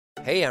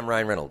Hey, I'm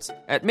Ryan Reynolds.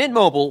 At Mint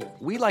Mobile,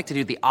 we like to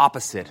do the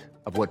opposite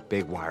of what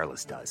Big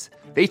Wireless does.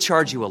 They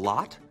charge you a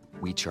lot,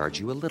 we charge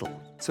you a little.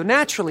 So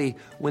naturally,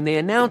 when they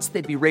announced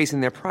they'd be raising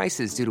their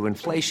prices due to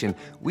inflation,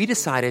 we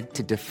decided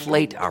to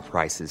deflate our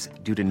prices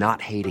due to not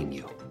hating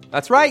you.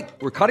 That's right.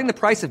 We're cutting the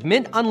price of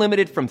Mint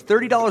Unlimited from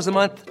 $30 a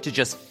month to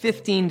just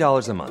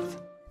 $15 a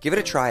month. Give it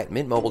a try at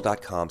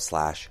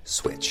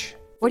mintmobile.com/switch.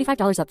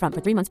 $45 up front for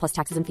 3 months plus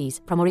taxes and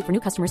fees. Promo rate for new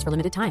customers for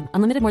limited time.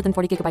 Unlimited more than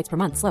 40 gigabytes per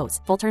month. Slows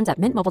full terms at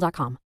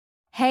mintmobile.com.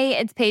 Hey,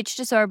 it's Paige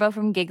DeSorbo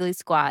from Giggly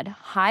Squad.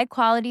 High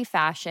quality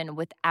fashion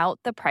without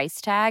the price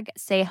tag.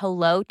 Say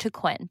hello to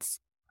Quince.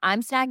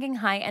 I'm snagging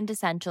high-end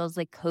essentials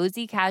like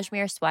cozy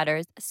cashmere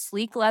sweaters,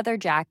 sleek leather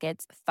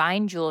jackets,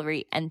 fine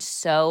jewelry, and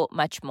so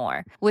much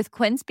more. With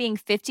Quince being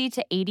 50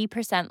 to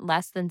 80%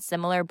 less than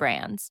similar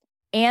brands.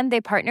 And they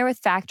partner with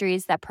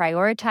factories that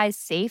prioritize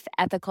safe,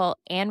 ethical,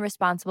 and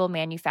responsible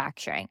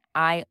manufacturing.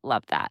 I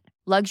love that.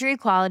 Luxury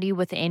quality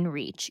within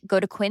reach. Go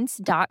to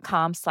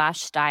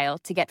quince.com/style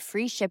to get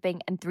free shipping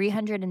and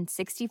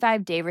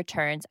 365-day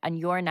returns on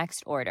your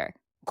next order.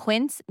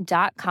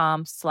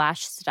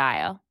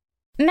 Quince.com/style.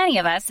 Many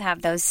of us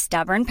have those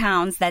stubborn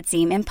pounds that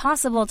seem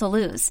impossible to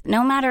lose,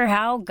 no matter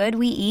how good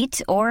we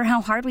eat or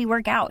how hard we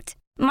work out.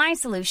 My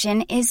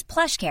solution is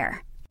PlushCare.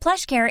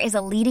 PlushCare is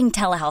a leading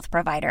telehealth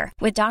provider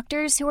with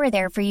doctors who are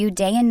there for you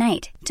day and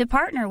night to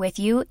partner with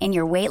you in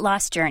your weight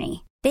loss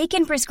journey. They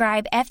can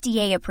prescribe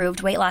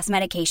FDA-approved weight loss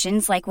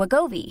medications like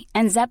Wegovy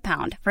and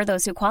Zepbound for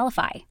those who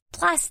qualify.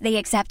 Plus, they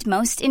accept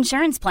most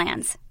insurance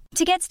plans.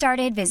 To get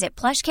started, visit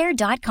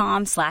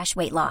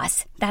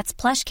plushcare.com/weightloss. That's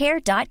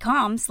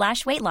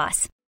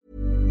plushcare.com/weightloss.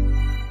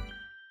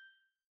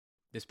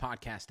 This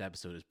podcast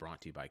episode is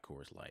brought to you by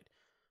Coors Light.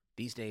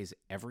 These days,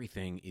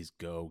 everything is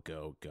go,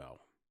 go,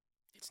 go.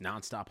 It's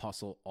nonstop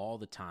hustle all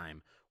the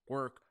time.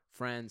 Work,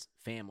 friends,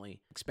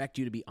 family, expect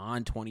you to be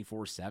on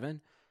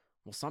 24/7.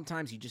 Well,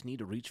 sometimes you just need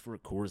to reach for a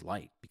Coors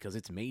Light because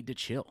it's made to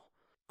chill.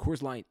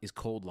 Coors Light is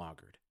cold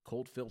lagered,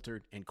 cold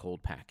filtered, and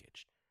cold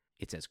packaged.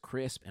 It's as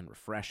crisp and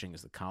refreshing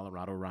as the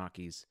Colorado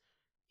Rockies.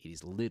 It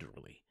is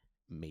literally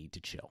made to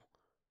chill.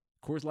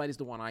 Coors Light is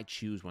the one I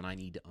choose when I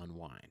need to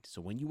unwind.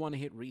 So when you want to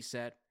hit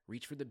reset,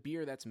 reach for the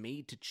beer that's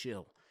made to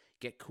chill.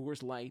 Get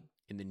Coors Light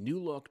in the new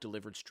look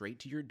delivered straight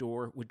to your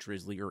door with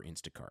Drizzly or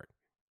Instacart.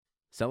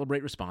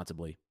 Celebrate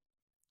responsibly.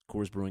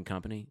 Coors Brewing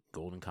Company,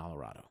 Golden,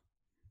 Colorado.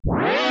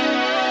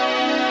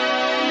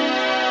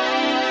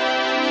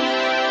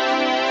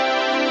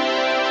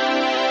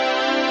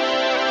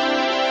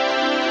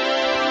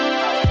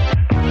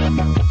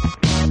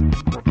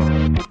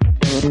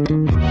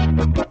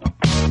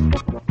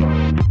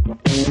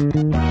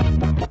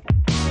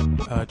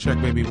 Check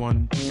baby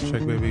one,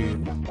 check baby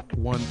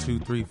 1 2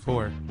 3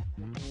 4.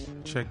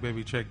 Check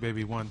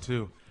baby 1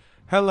 2.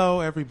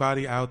 Hello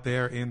everybody out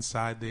there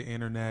inside the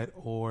internet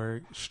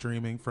or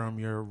streaming from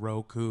your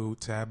Roku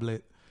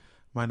tablet.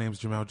 My name's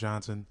Jamel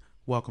Johnson.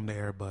 Welcome to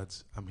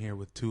Airbuds. I'm here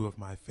with two of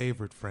my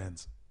favorite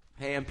friends.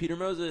 Hey, I'm Peter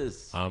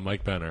Moses. I'm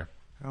Mike Benner.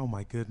 Oh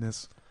my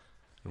goodness.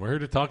 And we're here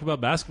to talk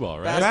about basketball,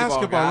 right?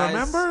 Basketball, guys.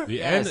 remember? The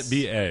Yes.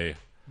 NBA.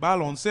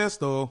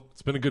 Baloncesto.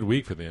 It's been a good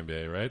week for the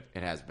NBA, right?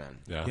 It has been.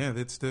 Yeah. Yeah,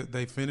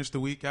 they finished the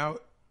week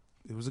out.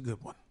 It was a good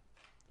one.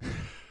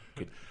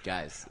 Good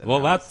guys.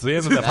 Well, that's the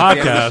end of the That's the end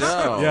of podcast.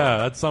 the show. Yeah,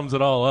 that sums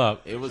it all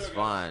up. It was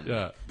fun.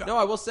 Yeah. No,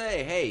 I will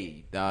say,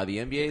 hey, the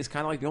NBA is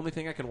kind of like the only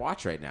thing I can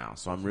watch right now,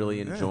 so I'm really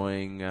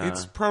enjoying.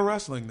 It's pro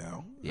wrestling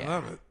now. Yeah. I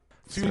love it.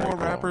 A few Very more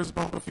cool. rappers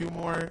bump a few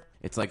more.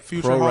 It's like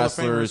future pro Hall of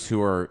wrestlers Famers.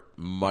 who are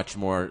much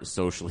more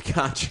socially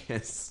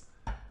conscious.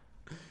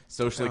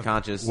 Socially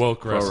conscious.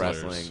 Woke pro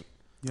wrestlers. wrestling.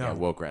 Yeah. Yeah,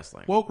 woke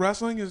wrestling. Woke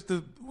wrestling is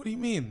what do you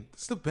mean?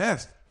 It's the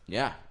best.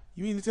 Yeah.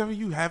 You mean to tell me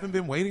you haven't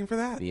been waiting for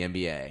that? The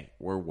NBA.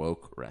 We're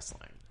woke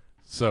wrestling.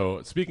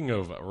 So, speaking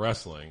of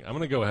wrestling, I'm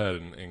going to go ahead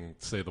and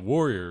say the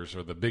Warriors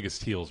are the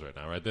biggest heels right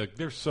now, right?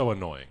 They're so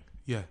annoying.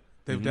 Yeah.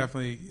 They've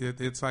definitely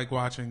it's like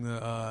watching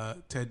the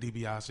Ted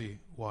DiBiase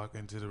walk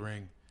into the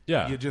ring.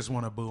 Yeah. You just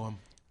want to boo him.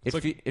 It's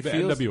like it the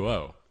feels,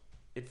 NWO.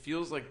 It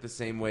feels like the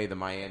same way the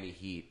Miami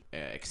Heat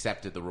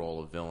accepted the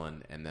role of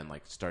villain and then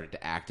like started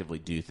to actively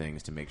do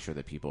things to make sure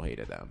that people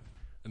hated them.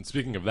 And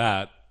speaking of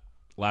that,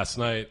 last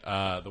night,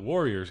 the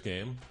Warriors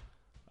game,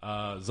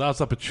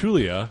 Zaza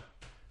Pachulia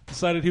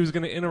decided he was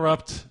going to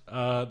interrupt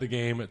the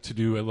game to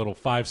do a little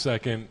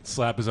 5-second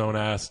slap his own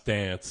ass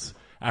dance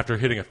after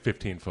hitting a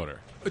 15-footer.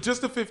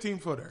 Just a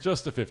 15-footer.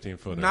 Just a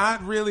 15-footer.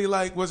 Not really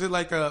like was it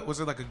like a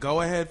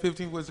go ahead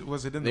 15?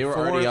 Was it in They the were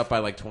fourth? already up by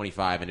like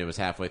 25, and it was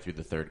halfway through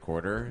the third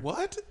quarter.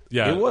 What?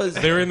 Yeah, It was-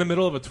 They were in the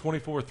middle of a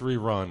 24-3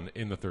 run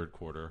in the third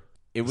quarter.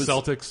 It was-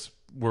 Celtics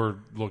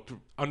looked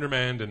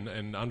undermanned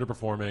and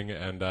underperforming,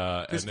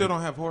 and They still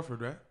don't have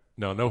Horford, right?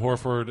 no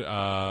Horford.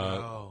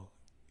 Oh.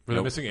 Were they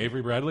Nope. missing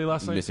Avery Bradley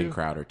last night? Missing too?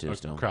 Crowder, too, Oh,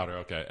 still. Crowder,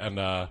 okay,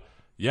 and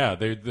yeah,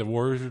 the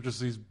Warriors are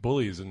just these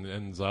bullies,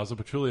 and Zaza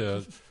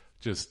Pachulia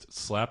just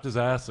slapped his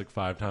ass like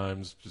 5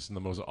 times, just in the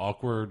most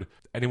awkward.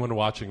 Anyone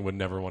watching would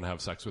never want to have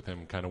sex with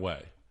him kind of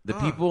way. The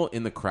people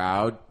in the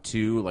crowd,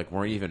 too, like,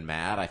 weren't even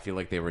mad. I feel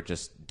like they were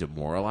just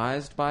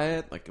demoralized by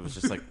it. Like, it was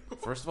just like,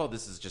 first of all,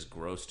 this is just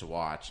gross to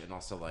watch. And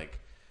also, like,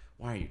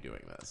 why are you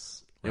doing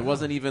this? It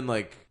wasn't even,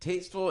 like,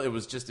 tasteful. It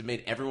was just, it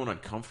made everyone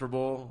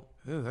uncomfortable.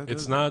 Yeah,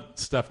 It's not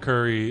Steph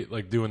Curry,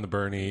 like, doing the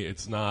Bernie.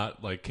 It's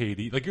not, like,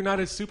 KD. Like, you're not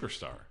his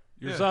superstar.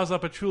 You're Zaza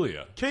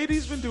Pachulia.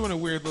 KD's been doing a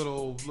weird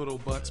little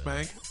butt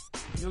spank.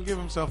 He'll give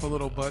himself a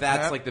little butt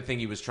That's tap. like the thing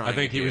he was trying to do.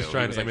 I think he was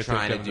trying to like, imitate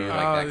trying to Kevin do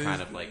Durant. like that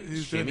kind of like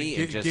shimmy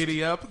and just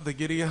giddy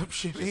up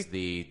shimmy. just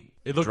the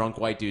looked- drunk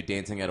white dude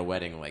dancing at a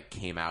wedding like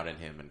came out in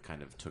him and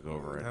kind of took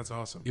over it. That's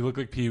awesome. You look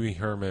like Pee Wee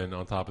Herman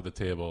on top of the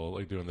table,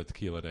 like doing the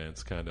tequila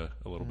dance, kind of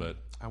a little bit.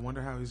 I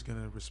wonder how he's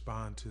going to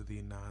respond to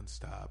the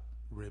nonstop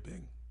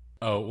ribbing.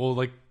 Oh, well,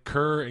 like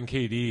Kerr and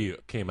KD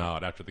came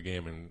out after the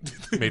game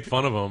and made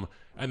fun of him.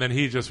 And then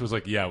he just was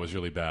like, yeah, it was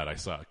really bad. I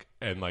suck.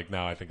 And like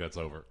now I think that's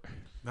over.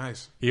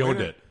 Nice. He owned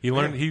Way it. He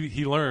learned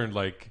he learned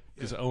like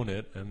just own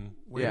it and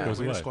Yeah. it goes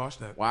way to away. squash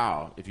that.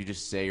 Wow. If you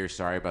just say you're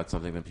sorry about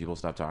something, then people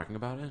stop talking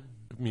about it?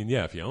 I mean,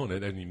 yeah, if you own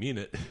it and you mean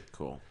it.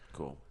 Cool.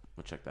 We'll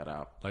check that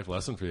out. Life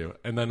lesson for you.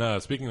 And then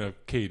speaking of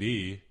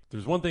KD,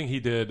 there's one thing he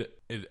did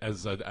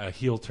as a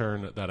heel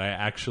turn that I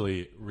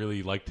actually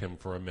really liked him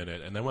for a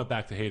minute and then went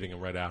back to hating him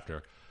right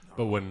after.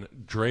 But when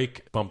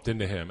Drake bumped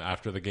into him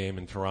after the game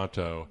in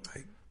Toronto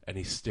and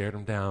he stared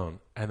him down,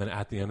 and then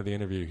at the end of the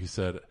interview he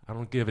said, I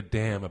don't give a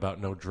damn about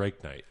no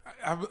Drake night.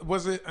 I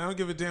don't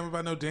give a damn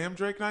about no damn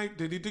Drake night.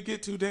 Did he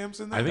get 2 dams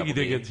in there? I think he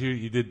Double did D. get two.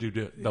 He did do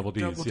double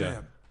D's. Double Yeah.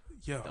 damn.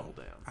 Yo. Double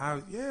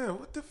damn. Yeah.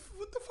 What the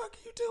fuck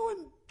are you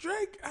doing,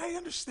 Drake? I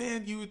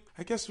understand you.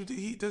 I guess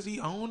does he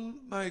own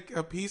like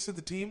a piece of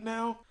the team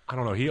now? I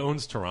don't know. He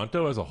owns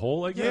Toronto as a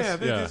whole, I guess.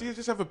 Does he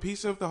just have a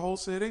piece of the whole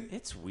city?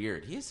 It's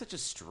weird. He has such a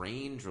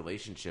strange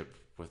relationship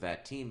with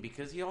that team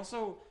because he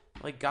also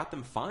like got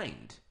them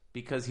fined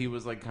because he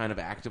was like kind of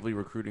actively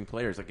recruiting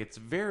players. Like it's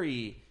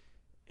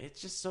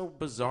just so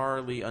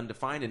bizarrely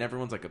undefined and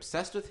everyone's like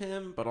obsessed with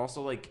him, but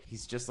also like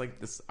he's just like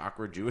this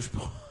awkward Jewish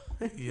boy.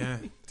 Yeah.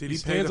 Did He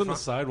he pay stands the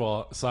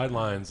on the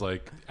sidelines,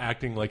 like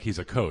acting like he's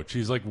a coach.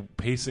 He's like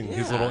pacing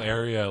his little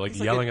area, like He's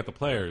like yelling at the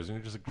players, and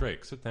you're just like,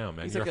 Drake, sit down,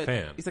 man. He's You're like a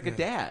fan. He's like a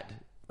dad,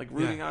 like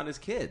rooting on his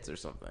kids or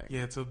something.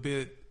 Yeah, it's a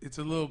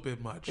little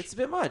bit much. It's a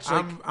bit much.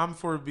 Like, I'm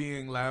for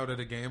being loud at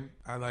a game.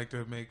 I like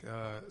to make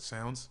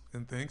sounds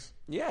and things.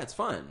 yeah, it's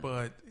fun.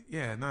 But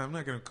yeah, no, I'm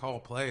not gonna call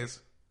plays.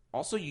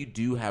 Also, you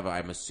do have,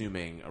 I'm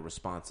assuming, a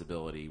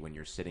responsibility when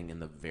you're sitting in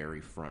the very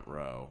front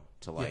row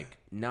to, like,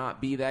 not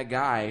be that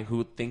guy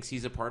who thinks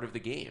he's a part of the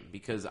game.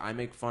 Because I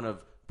make fun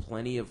of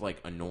plenty of, like,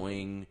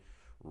 annoying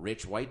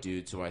rich white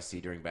dudes who I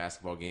see during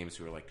basketball games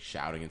who are, like,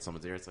 shouting in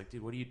someone's ear. It's like,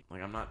 dude, what do you...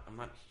 Like, I'm not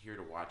here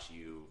to watch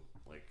you,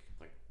 like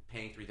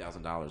paying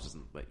 $3,000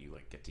 doesn't let you,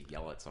 like, get to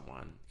yell at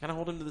someone. Kind of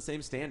hold him to the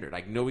same standard.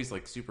 I know he's,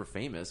 like, super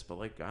famous, but,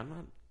 like, I'm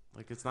not...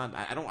 Like, it's not...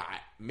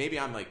 maybe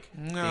I'm, like,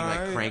 being,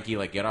 like, cranky,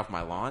 like, get off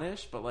my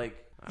lawn-ish, but, like...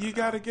 You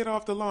got to get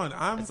off the lawn.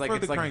 I'm like- for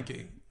it's the like-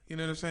 cranky. You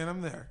know what I'm saying? I'm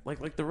there.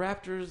 Like the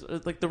Raptors...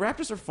 the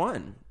Raptors are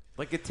fun.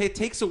 Like, it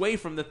takes away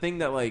from the thing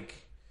that, like...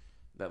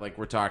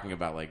 we're talking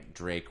about, like,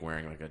 Drake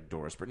wearing, like, a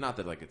Doris... But not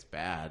that, like, it's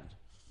bad.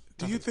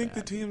 Do you think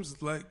the team's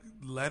like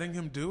letting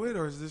him do it,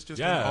 or is this just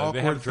an Yeah, awkward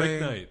they have Drake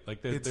thing? night.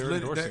 Like they're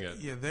endorsing it.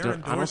 Yeah, they're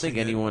endorsing I don't think it.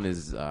 anyone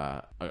is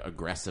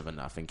aggressive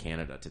enough in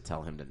Canada to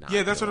tell him to not.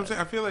 Yeah, that's do what I'm it. saying.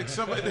 I feel like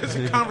there's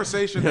a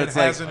conversation that It's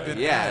like, hasn't been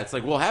had. it's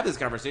like we'll have this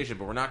conversation,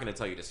 but we're not going to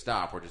tell you to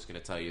stop. We're just going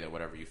to tell you that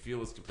whatever you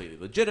feel is completely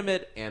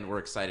legitimate, and we're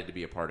excited to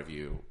be a part of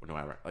you. No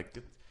matter like,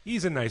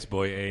 He's a nice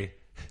boy, eh?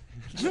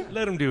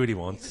 Let him do what he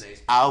wants.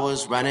 I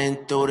was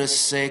running through the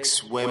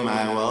 6 with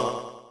my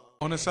woe.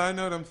 On a side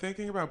note, I'm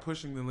thinking about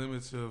pushing the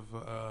limits of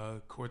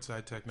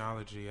courtside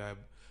technology.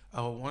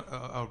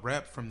 A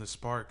rep from the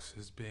Sparks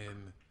has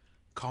been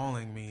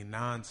calling me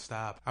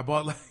nonstop. I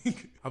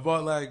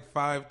bought like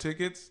 5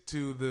 tickets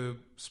to the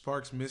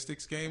Sparks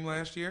Mystics game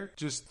last year,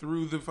 just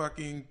through the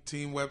fucking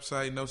team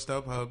website, no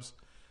StubHubs,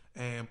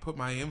 and put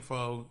my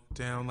info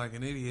down like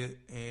an idiot.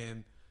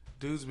 And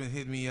dude's been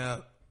hitting me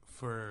up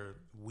for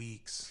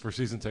weeks. For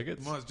season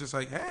tickets? Months, just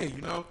like, hey,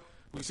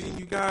 we seen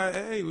you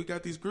we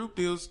got these group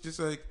deals. Just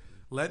like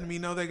letting me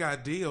know they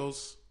got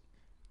deals.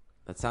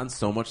 that sounds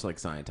so much like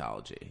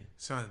Scientology.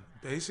 Son,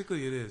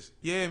 basically it is.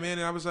 Yeah, man.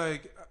 And I was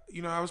like,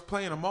 I was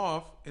playing him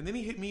off, and then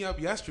he hit me up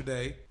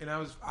yesterday, and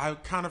I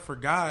kind of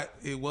forgot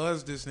it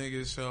was this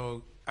nigga,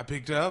 so I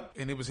picked up,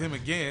 and it was him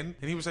again,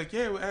 and he was like,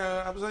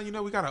 yeah, I was like,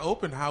 we got an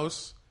open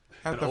house.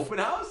 Open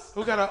house?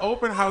 We got an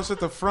open house at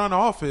the front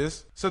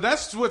office. So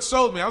that's what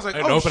sold me. I was like,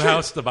 An oh, open shit.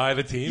 house to buy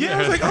the team? Yeah, I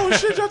was like, oh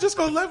shit, y'all just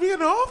gonna let me in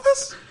the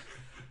office?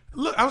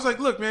 Look, I was like,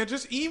 look, man,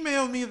 just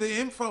email me the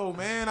info,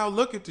 man. I'll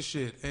look at the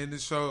shit. And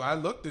so I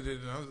looked at it,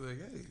 and I was like,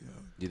 hey,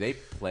 Do they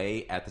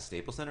play at the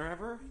Staples Center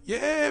ever?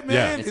 yeah,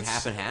 man. Yeah. It's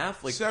half and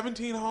half? Like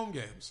 17 home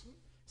games.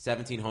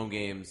 17 home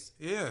games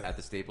Yeah. at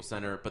the Staples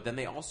Center. But then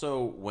they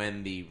also,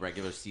 when the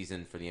regular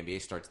season for the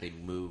NBA starts, they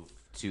move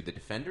to the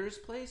Defenders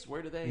place.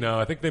 Where do they? No,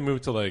 I think they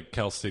moved to like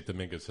Cal State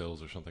Dominguez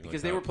Hills or something Because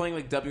like that. they were playing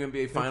like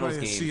WNBA Finals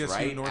playing games, CSU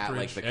right? At Northridge.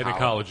 like the At a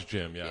college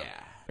gym, yeah. Yeah.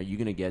 Are you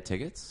going to get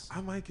tickets?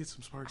 I might get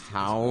some Sparks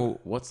tickets.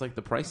 What's like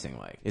the pricing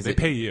like? They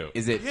pay you.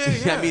 Is it?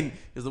 Yeah. I mean,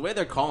 is the way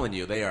they're calling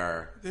you,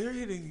 they're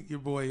hitting your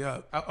boy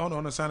up.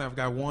 On the side, I've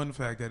got one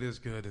fact that is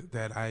good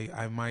that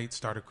I might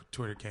start a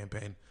Twitter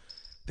campaign.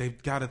 They've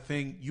got a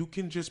thing you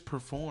can just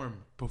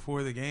perform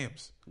before the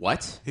games.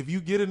 What? If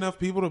you get enough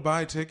people to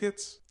buy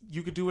tickets,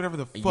 you could do whatever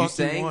the fuck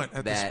you want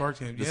at the Sparks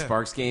games. The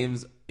Sparks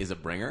games is a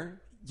bringer?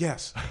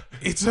 Yes,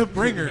 it's a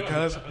bringer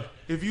because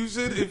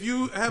if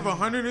you have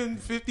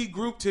 150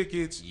 group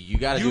tickets, you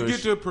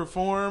get to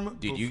perform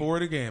before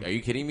the game. Are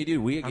you kidding me,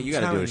 dude? You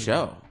got to do a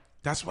show.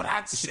 That's what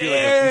I said.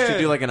 You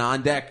should do like an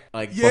on deck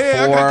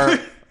before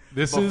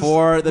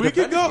the we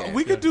could go. game.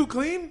 We could do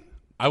clean.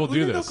 I will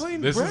do this.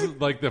 This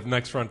is like the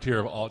next frontier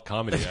of alt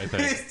comedy, I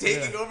think. It's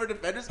taking over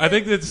Defenders. I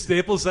think that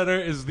Staples Center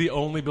is the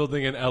only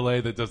building in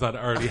LA that does not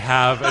already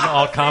have an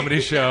alt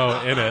comedy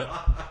show in it.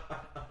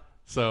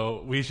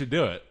 So we should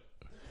do it.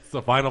 It's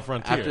the final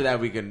frontier. After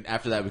that we can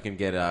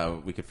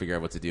we could figure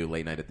out what to do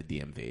late night at the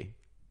DMV.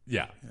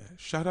 Yeah.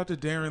 Shout out to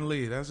Darren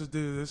Lee. That's a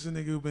dude. That's a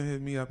nigga who been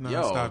hitting me up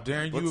nonstop.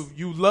 Darren,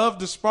 you love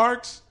the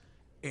Sparks,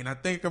 and I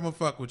think I'm gonna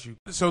fuck with you.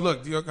 So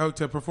look,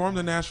 to perform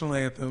the national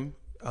anthem.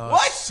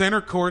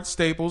 Center court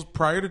Staples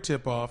prior to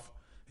tip-off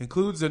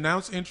includes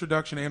announced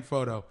introduction and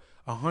photo.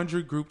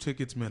 100 group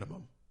tickets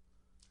minimum.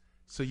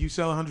 So you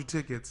sell 100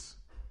 tickets,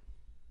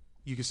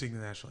 you can sing the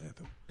national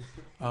anthem.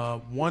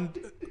 One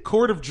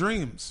Court of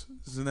Dreams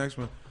is the next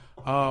one.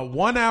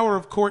 1 hour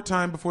of court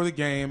time before the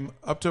game.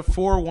 Up to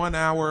 4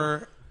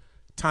 1-hour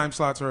time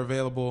slots are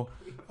available.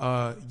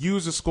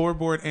 Use a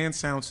scoreboard and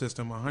sound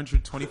system.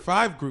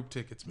 125 group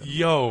tickets minimum.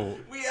 Yo.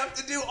 We have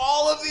to do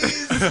all of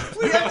these.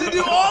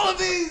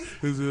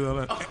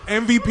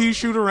 MVP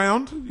shoot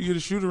around. You get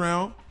a shoot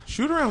around.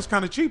 Shoot around's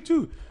kind of cheap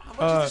too. How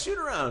much is a shoot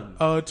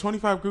around?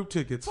 25 group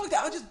tickets. Fuck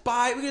that. We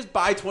just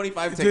buy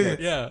 25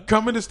 tickets. Yeah.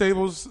 Come into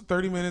Staples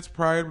 30 minutes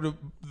prior to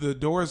the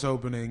doors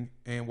opening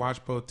and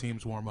watch both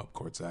teams warm up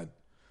courtside.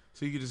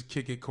 So you can just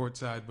kick it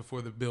courtside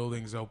before the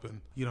building's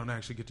open. You don't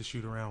actually get to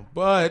shoot around.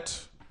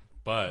 But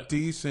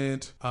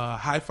decent.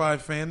 High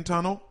five fan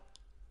tunnel.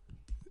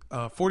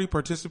 40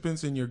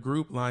 participants in your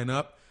group line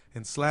up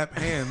and slap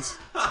hands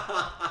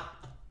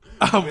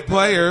of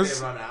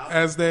players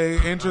as they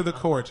enter the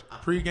court.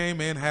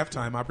 Pre-game and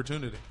halftime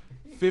opportunity.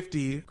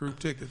 50 group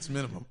tickets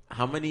minimum.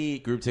 How many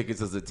group tickets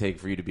does it take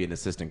for you to be an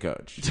assistant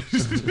coach?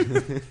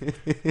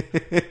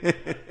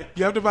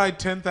 You have to buy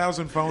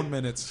 10,000 phone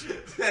minutes.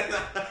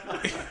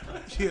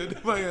 You have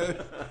to buy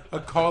a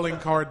calling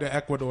card to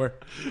Ecuador.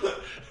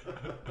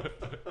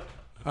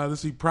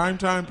 Let's see.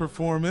 Primetime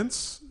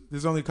performance.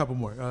 There's only a couple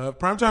more.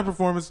 Primetime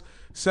performance.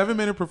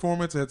 7-minute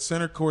performance at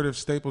center court of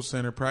Staples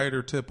Center prior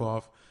to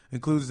tip-off.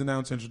 Includes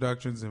announced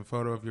introductions and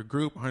photo of your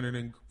group.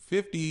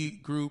 150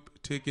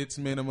 group tickets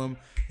minimum.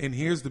 And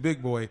here's the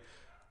big boy.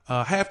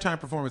 Halftime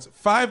performance.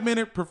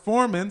 5-minute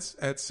performance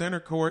at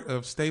center court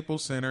of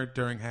Staples Center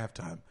during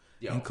halftime.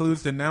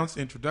 Includes announced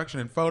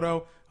introduction and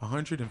photo.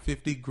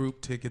 150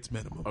 group tickets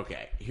minimum.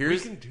 Okay,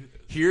 here's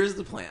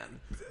the plan.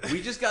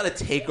 We just got to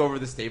take over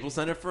the Staples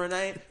Center for a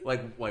night.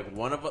 Like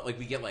one of us,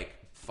 we get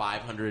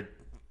 500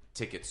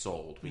 tickets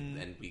sold.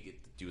 And we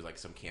get to do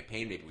some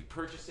campaign. Maybe we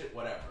purchase it,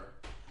 whatever.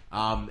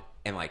 And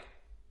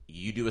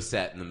you do a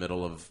set in the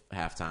middle of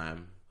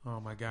halftime. Oh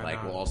my God!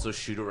 We'll also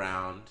shoot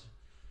around.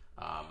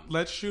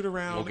 Let's shoot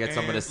around. We'll get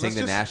someone to sing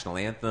the national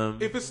anthem.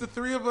 If it's the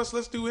three of us,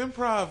 let's do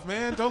improv,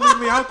 man. Don't leave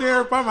me out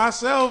there by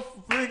myself.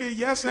 Nigga,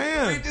 yes,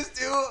 and. We just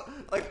do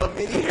a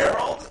mini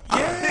Herald.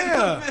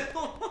 Yeah.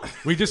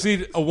 We just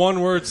need a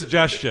one-word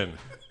suggestion.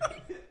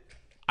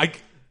 I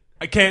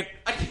can't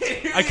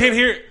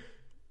hear.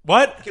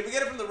 What? Can we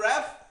get it from the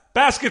ref?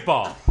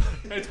 Basketball.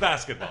 It's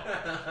basketball.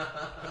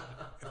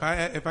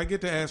 If I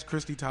get to ask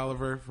Christy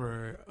Tolliver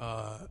for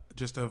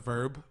just a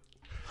verb.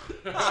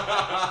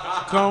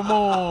 Come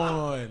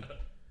on.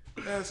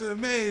 That's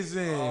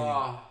amazing.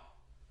 All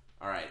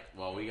right.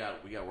 Well, we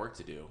got work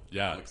to do.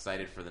 Yeah. I'm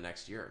excited for the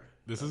next year.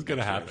 This is going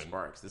to happen.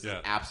 Sparks. This is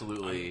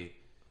absolutely...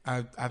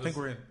 I think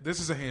we're in. This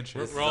is a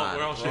handshake. We're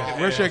all shaking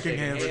hands. We're shaking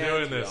hands. We're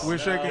doing this. We're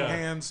shaking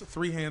hands.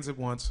 3 hands at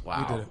once.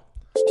 Wow. We did it.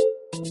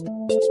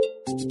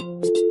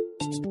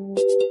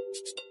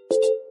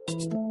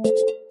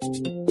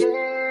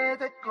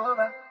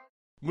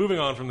 Moving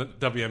on from the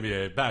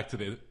WNBA back to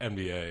the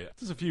NBA,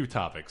 there's a few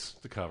topics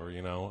to cover,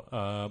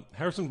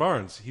 Harrison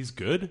Barnes, he's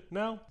good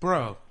now?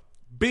 Bro,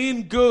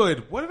 being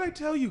good. What did I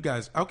tell you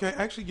guys? Okay,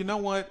 actually, you know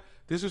what?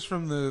 This is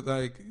from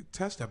the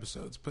test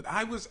episodes, but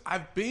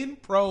I've been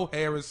pro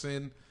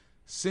Harrison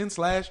since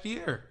last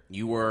year.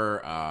 You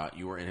were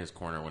in his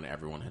corner when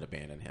everyone had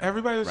abandoned him.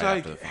 Everybody was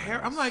right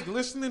I'm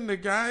listening to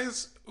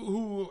guys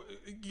who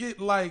get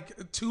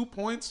 2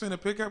 points in a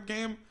pickup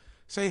game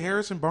say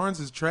Harrison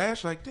Barnes is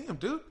trash. Damn,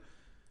 dude.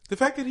 The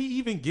fact that he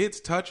even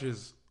gets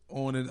touches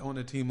on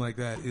a team like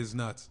that is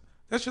nuts.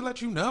 That should let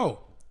you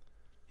know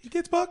he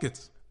gets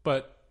buckets.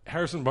 But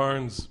Harrison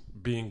Barnes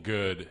being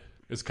good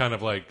is kind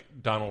of like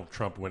Donald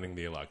Trump winning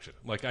the election.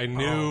 Like I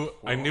knew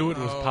it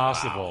was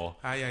possible.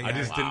 Wow. I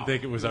just didn't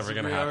think it was ever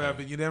going to happen.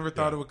 But you never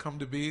thought it would come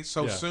to be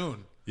so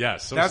soon.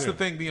 Yes, that's soon. the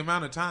thing. The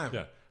amount of time.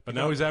 Yeah, but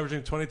now he's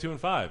averaging 22 and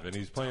 5, and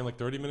he's playing like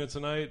 30 minutes a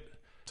night.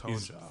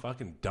 He's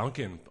fucking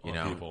dunking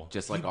on people.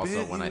 Just like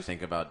when I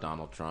think about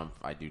Donald Trump,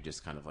 I do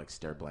just kind of like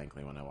stare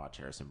blankly when I watch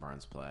Harrison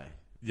Barnes play.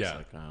 Yeah,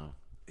 it's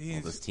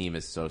like, this team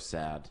is so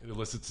sad. It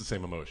elicits the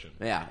same emotion.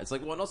 Yeah, it's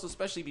like, well, and also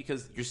especially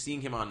because you're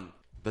seeing him on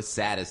the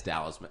saddest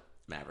Dallas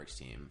Mavericks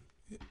team.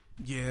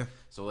 Yeah.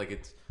 So like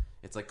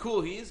it's like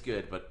cool, he is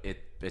good, but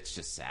it's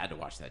just sad to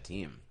watch that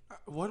team.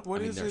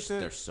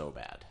 They're so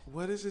bad.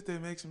 What is it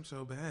that makes him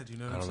so bad? You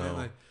know what I'm saying?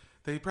 Like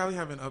they probably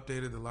haven't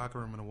updated the locker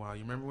room in a while.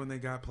 You remember when they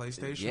got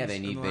PlayStations? Yeah, they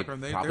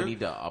probably need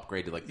to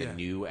upgrade to like the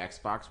new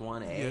Xbox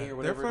One A or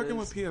whatever. They're fucking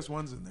with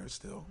PS1s in there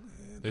still.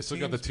 They still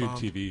got the two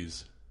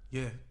TVs.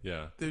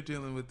 Yeah. They're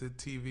dealing with the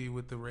TV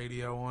with the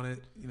radio on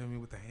it. You know what I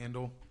mean, with the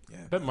handle.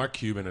 Yeah. I bet Mark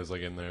Cuban is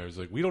like in there. He's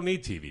like, we don't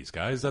need TVs,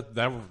 guys.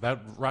 That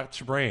rots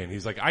your brain.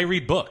 He's like, I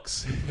read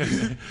books.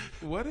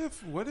 What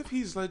if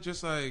he's like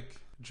just like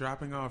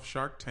dropping off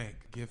Shark Tank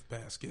gift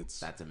baskets?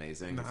 That's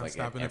amazing.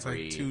 It's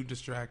like too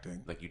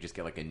distracting. Like you just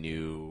get like a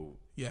new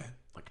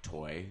like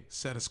toy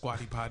set of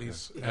squatty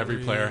potties. Every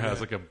player has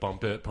like a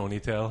bump it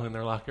ponytail in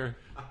their locker.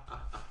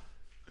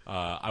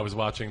 I was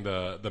watching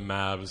the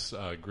Mavs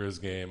Grizz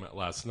game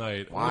last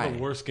night. Why? One of the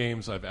worst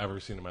games I've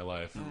ever seen in my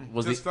life.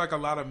 Was just like a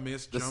lot of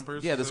missed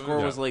jumpers. Yeah, the score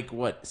was like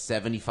what,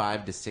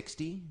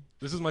 75-60?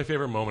 This is my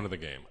favorite moment of the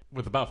game.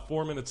 With about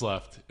 4 minutes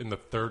left in the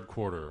third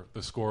quarter,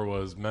 the score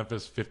was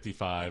Memphis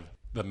 55,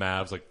 the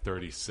Mavs like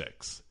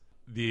 36.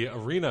 The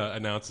arena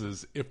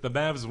announces, if the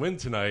Mavs win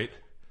tonight,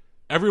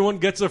 everyone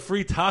gets a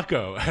free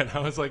taco. And I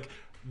was like,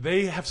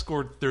 they have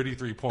scored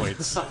 33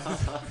 points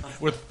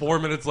with 4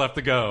 minutes left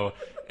to go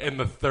in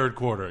the third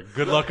quarter.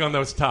 Good luck on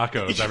those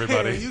tacos,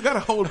 everybody. You got to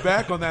hold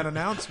back on that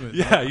announcement.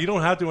 Yeah, you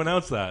don't have to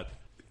announce that.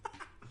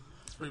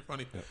 It's pretty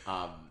funny.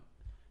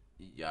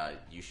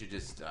 You should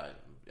just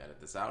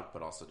edit this out,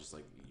 but also just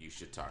like you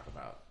should talk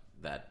about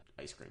that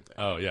ice cream thing.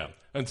 Oh, yeah.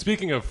 And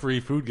speaking of free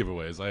food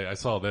giveaways, I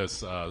saw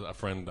this. A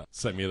friend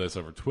sent me this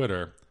over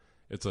Twitter.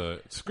 It's a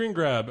screen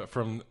grab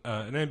from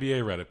an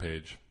NBA Reddit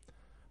page.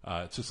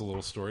 It's just a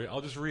little story.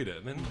 I'll just read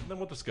it, and then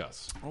we'll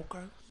discuss. Okay.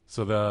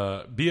 So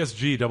the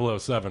BSG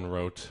 007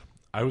 wrote,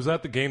 I was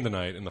at the game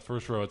tonight in the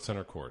first row at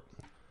center court.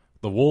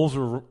 The Wolves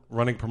were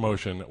running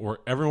promotion where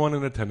everyone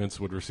in attendance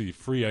would receive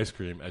free ice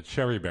cream at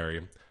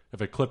Cherryberry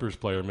if a Clippers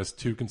player missed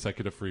 2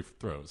 consecutive free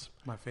throws.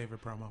 My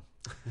favorite promo.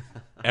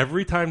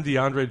 Every time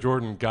DeAndre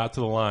Jordan got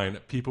to the line,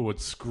 people would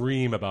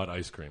scream about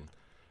ice cream.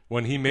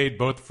 When he made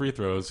both free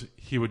throws,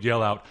 he would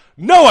yell out,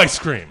 "No ice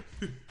cream!"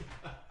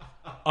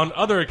 On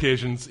other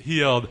occasions, he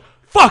yelled,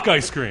 "Fuck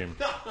ice cream!"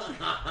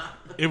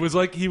 It was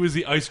like he was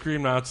the ice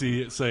cream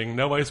Nazi saying,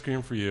 "No ice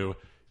cream for you."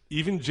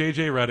 Even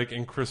J.J. Redick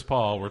and Chris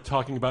Paul were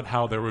talking about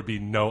how there would be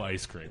no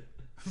ice cream.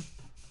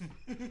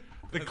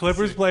 The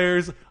Clippers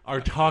players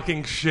are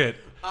talking shit.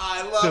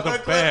 I love the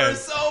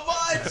Clippers so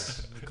much.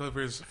 The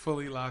Clippers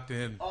fully locked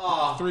in.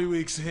 3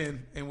 weeks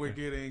in, and we're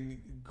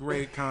getting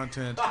great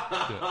content.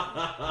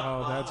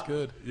 Oh, that's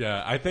good.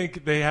 Yeah, I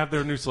think they have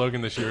their new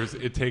slogan this year is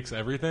 "It takes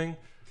everything."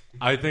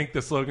 I think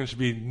the slogan should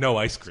be "No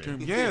ice cream."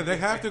 Yeah, they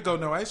have to go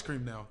no ice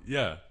cream now.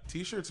 Yeah.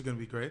 T-shirts are going to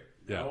be great.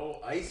 Yeah. No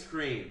ice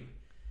cream.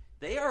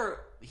 They are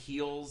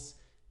heels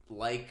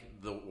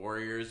like the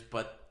Warriors,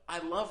 but I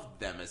love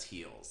them as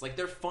heels. Like,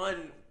 they're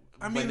fun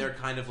when they're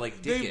kind of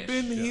like dickish. They've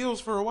been heels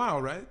for a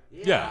while, right?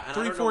 Yeah.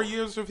 3-4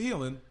 years of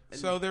healing.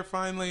 So they're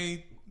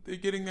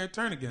getting their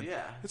turn again.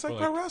 Yeah. It's like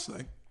pro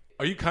wrestling.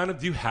 Do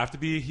you have to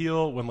be a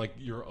heel when like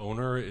your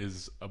owner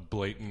is a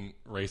blatant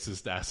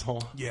racist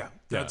asshole? Yeah.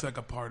 That's like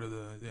a part of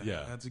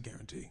that's a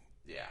guarantee.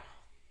 Yeah.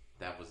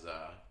 That was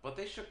but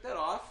they shook that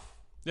off.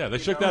 Yeah, they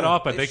shook that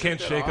off, but they can't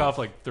shake off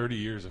like 30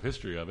 years of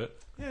history of it.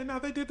 Yeah, no,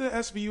 they did the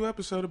SVU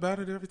episode about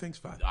it. Everything's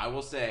fine. I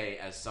will say,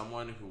 as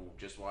someone who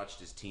just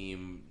watched his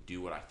team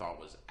do what I thought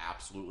was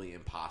absolutely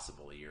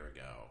impossible a year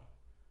ago,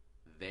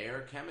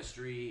 their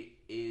chemistry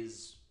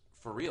is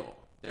for real.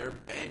 Their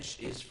bench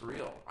is for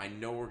real. I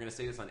know we're going to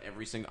say this on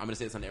every single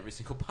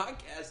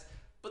podcast,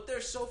 but they're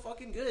so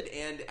fucking good.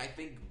 And I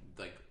think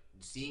like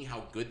seeing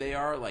how good they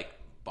are like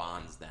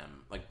bonds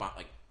them, like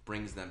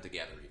brings them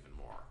together even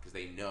more because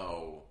they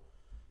know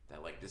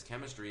that like this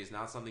chemistry is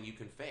not something you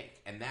can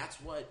fake. And that's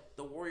what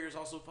the Warriors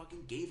also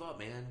fucking gave up,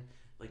 man.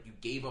 Like you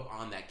gave up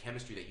on that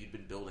chemistry that you'd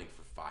been building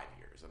for 5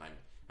 years. And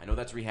I know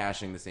that's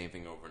rehashing the same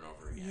thing over and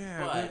over again.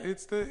 Yeah, but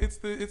it's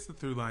the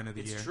through line of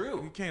the year. It's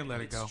true. You can't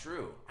let it go. It's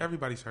true.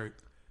 Everybody's hurt.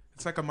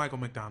 It's like a Michael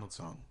McDonald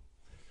song.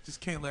 Just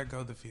can't let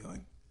go of the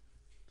feeling.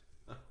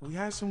 We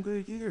had some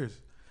good years.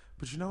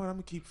 But you know what? I'm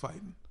going to keep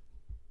fighting.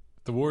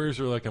 The Warriors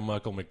are like a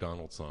Michael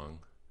McDonald song.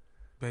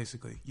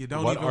 Basically. You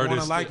don't even want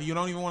to like it. You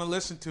don't even want to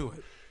listen to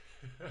it.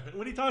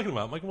 What are you talking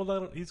about? Michael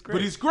McDonald, he's great.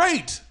 But he's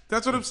great.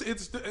 That's what I'm saying.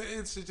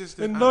 It's just...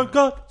 And I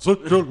got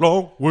such a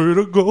long way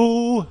to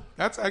go.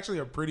 That's actually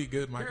a pretty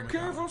good Michael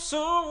McDonald. Came from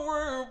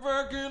somewhere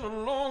back in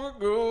a long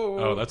ago.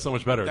 Oh, that's so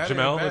much better.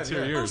 Jamel, let's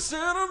hear yours.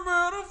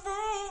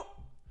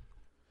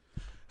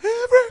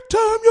 Every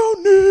time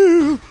you're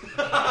new.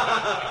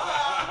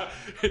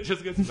 It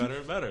just gets better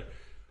and better.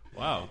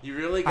 Wow. You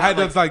really I had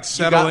to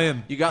settle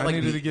in. You got I like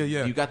needed to get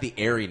you got the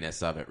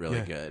airiness of it really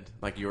Yeah. good.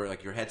 Like your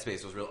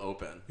headspace was real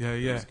open. Yeah.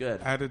 It was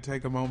good. I had to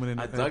take a moment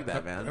and I dug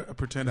that, man.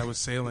 pretend I was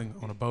sailing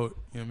on a boat.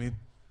 You know what I mean?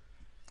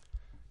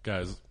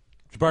 Guys,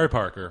 Jabari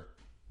Parker,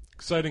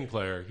 exciting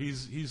player.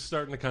 He's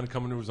starting to kind of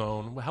come into his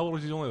own. How old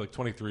was he? Only like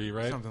 23,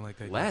 right? Something like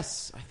that.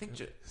 Less, I think.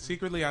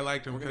 Secretly, I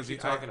liked him We're gonna because keep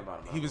talking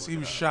about him. he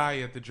was shy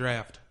at the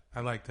draft.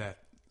 I like that.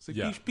 It's like,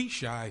 Yeah. be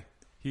shy.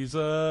 He's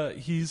a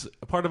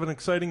part of an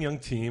exciting young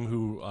team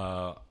who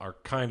are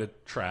kind of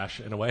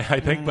trash in a way, I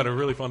think, but are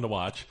really fun to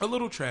watch. A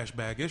little trash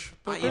baggish.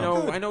 But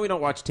I know we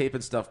don't watch tape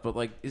and stuff, but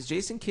like, is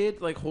Jason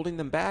Kidd like holding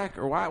them back,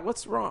 or why?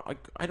 What's wrong?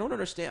 Like, I don't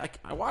understand. Like,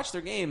 I watch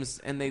their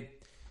games and they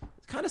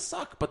kind of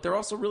suck, but they're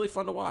also really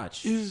fun to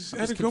watch. Is I'm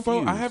just Antetokounmpo?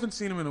 confused. I haven't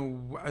seen him in a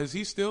while. Is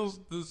he still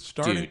the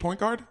starting Dude. point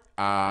guard?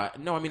 No, I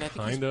mean, I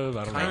think Kind of.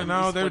 I don't I don't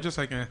know. know. They're like, just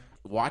like,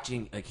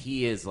 watching. Like,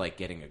 he is like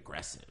getting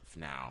aggressive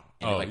now,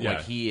 and Oh, like yeah.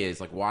 what he is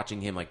like watching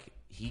him, like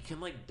he can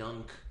like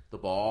dunk the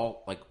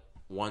ball like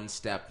one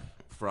step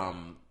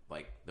from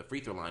like the free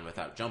throw line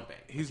without jumping.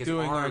 he's His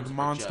doing like arms are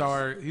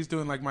Monstar. He's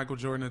doing like Michael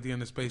Jordan at the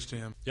end of Space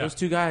Jam. Yeah. Those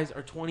two guys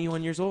are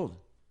 21 years old.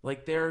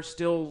 Like, they're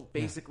still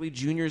basically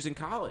juniors in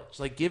college.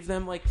 Like, give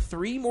them like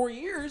 3 more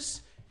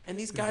years, and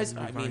these guys.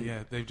 I mean,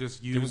 yeah, they've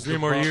just Give them used 3 the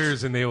more Bucks.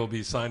 years, and they will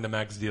be signed to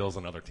max deals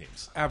on other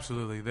teams.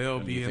 Absolutely,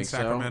 they'll be you in think so?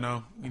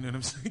 Sacramento. You know what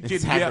I'm saying? In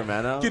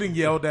Sacramento? Getting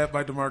yelled at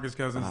by DeMarcus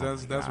Cousins. Oh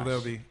that's my what they'll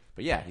gosh. be.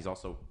 But yeah, he's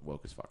also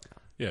woke as fuck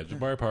now. Yeah,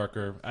 Jabari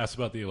Parker asked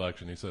about the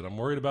election. He said, I'm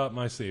worried about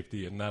my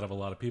safety and that of a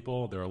lot of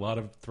people. There are a lot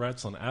of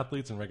threats on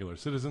athletes and regular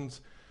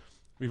citizens.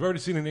 We've already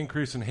seen an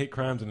increase in hate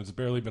crimes, and it's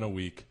barely been a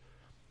week.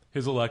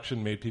 His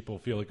election made people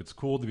feel like it's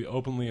cool to be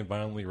openly and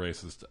violently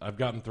racist. I've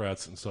gotten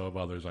threats, and so have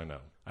others I know.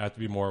 I have to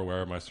be more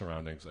aware of my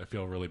surroundings. I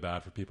feel really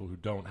bad for people who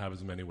don't have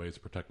as many ways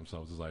to protect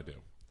themselves as I do.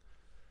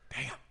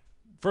 Damn.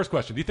 First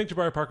question. Do you think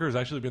Jabari Parker has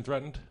actually been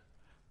threatened?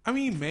 I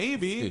mean,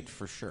 maybe. Dude,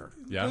 for sure.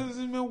 Yeah? This is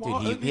in Dude,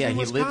 Milwaukee. he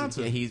lives.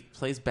 Wisconsin. Yeah, he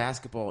plays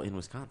basketball in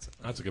Wisconsin.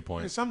 That's a good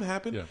point. Hey, something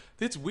happened. Yeah.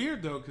 It's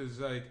weird though, because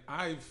like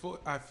I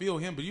feel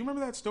him. But you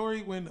remember that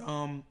story when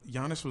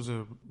Giannis was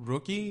a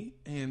rookie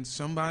and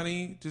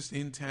somebody just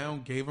in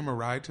town gave him a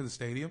ride to the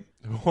stadium?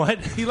 What?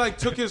 He like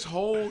took his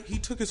whole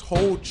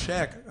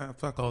check.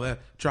 Fuck all that.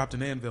 Dropped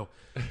an anvil.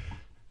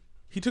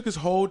 He took his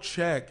whole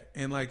check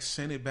and like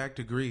sent it back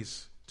to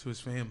Greece to his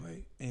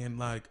family and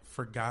like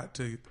forgot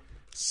to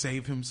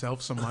save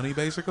himself some money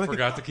basically.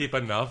 Forgot to keep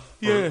enough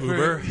for Yeah,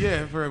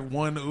 Uber? for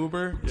one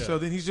Uber. Yeah. So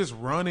then he's just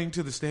running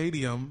to the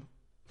stadium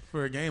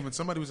for a game, and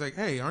somebody was like,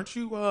 "Hey, aren't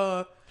you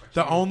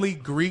the only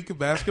Greek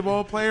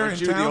basketball player in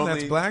town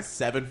that's black?"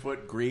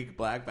 7-foot Greek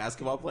black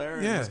basketball player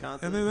in Yeah,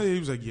 Wisconsin? and then he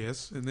was like,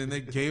 "Yes," and then they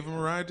gave him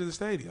a ride to the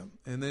stadium,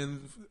 and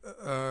then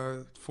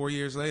 4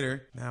 years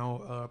later,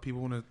 now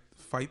people want to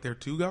fight their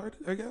 2-guard,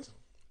 I guess.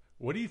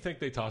 What do you think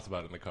they talked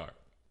about in the car?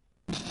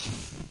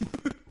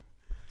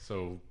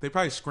 So They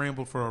probably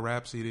scrambled for a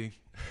rap CD.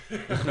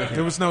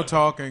 There was no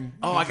talking.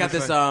 Oh, It I was got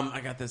just this. like,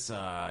 I got this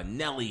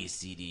Nelly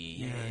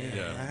CD.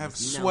 Yeah. I have Nelly.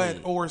 sweat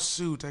or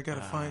suit. I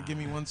gotta find. Give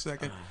me 1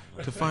 second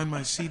to find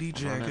my CD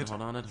jacket.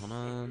 Hold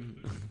on.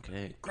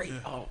 Okay, great.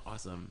 Oh,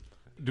 awesome.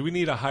 do we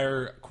need a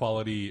higher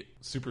quality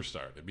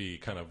superstar to be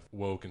kind of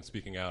woke and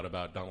speaking out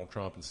about Donald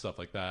Trump and stuff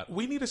like that?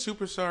 We need a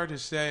superstar to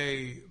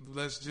say,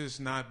 let's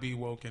just not be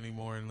woke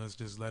anymore, and let's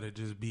just let it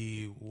just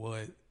be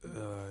what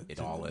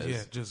It all is.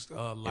 Yeah, just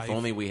life. If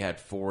only we had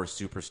 4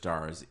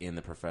 superstars in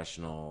the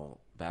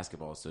Professional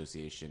Basketball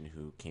Association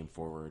who came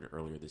forward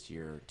earlier this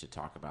year to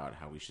talk about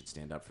how we should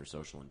stand up for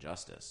social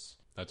injustice.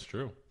 That's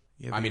true.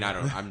 Yeah, I mean, I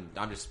don't.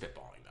 I'm just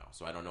spitballing though,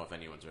 so I don't know if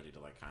anyone's ready to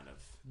like kind of.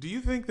 Do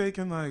you think they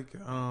can like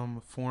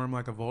form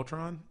like a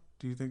Voltron?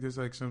 Do you think there's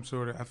like some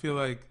sort of? I feel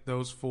like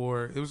those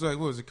 4. It was like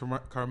what was it?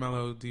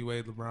 Carmelo, D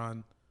Wade,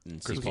 LeBron,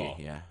 And Chris CP, Paul.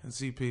 yeah. and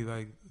CP.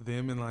 Like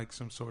them in like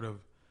some sort of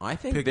I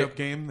think pickup they-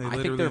 game. They I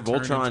think literally their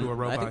turned Voltron. into a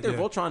robot. I think their yeah.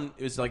 Voltron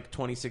is like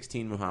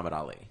 2016 Muhammad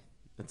Ali.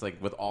 It's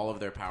like with all of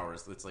their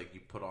powers. It's like you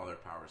put all their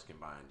powers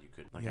combined. You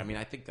could like. Yeah. I mean,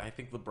 I think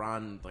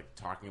LeBron like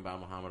talking about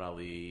Muhammad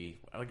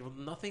Ali. Like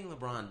nothing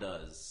LeBron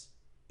does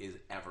is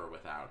ever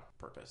without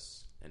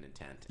purpose and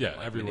intent. Yeah, and,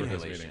 like, every word has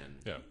manipulation.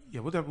 meaning.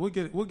 Yeah.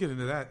 Yeah, we'll get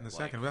into that in a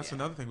second. That's yeah.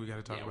 another thing we got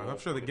to talk Yeah, about. we'll- I'm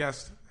sure the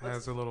guest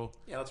has a little.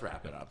 Yeah, let's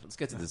wrap it up. Let's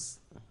get to this.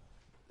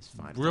 This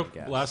fine. Real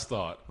guest. last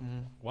thought.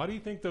 Why do you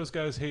think those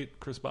guys hate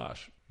Chris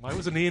Bosh? Why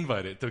wasn't he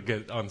invited to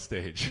get on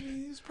stage?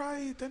 He's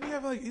probably doesn't he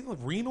have like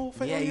renal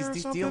failure? Yeah, or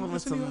he's something? dealing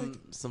with Isn't he, like,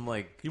 some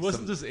like. He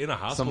wasn't some, just in a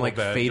hospital some like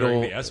bed fatal.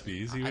 during the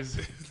ESPYs. He was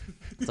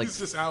It's like he's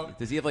just out.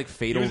 Does he have like he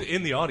fatal? was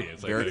in the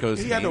audience. I think.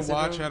 varicose He had to vein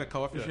watch syndrome? at a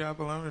coffee shop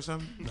alone or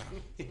something.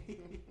 No.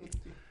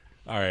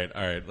 All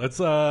right. Let's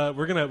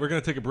we're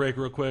gonna take a break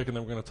real quick, and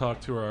then we're gonna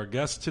talk to our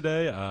guest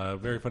today, a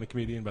very funny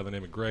comedian by the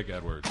name of Greg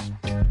Edwards.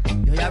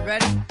 Yo, y'all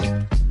ready?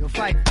 Yo,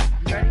 fight.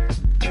 You ready?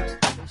 Yo,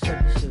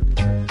 set this shit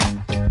real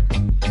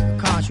quick. Yo,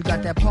 Cons, you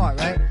got that part,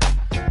 right?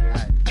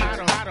 Alright.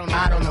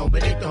 I don't know,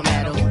 but it don't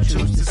matter who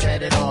chooses to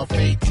set it off.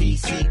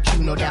 ATCQ,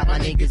 no doubt my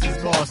niggas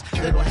is boss.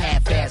 Little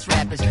half-ass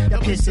rappers,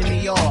 y'all pissing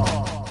me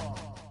off.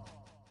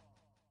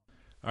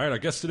 All right, our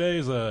guest today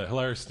is a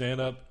hilarious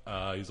stand-up.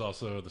 He's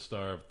also the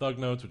star of Thug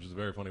Notes, which is a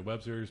very funny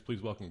web series.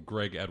 Please welcome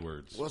Greg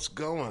Edwards. What's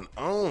going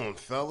on,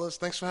 fellas?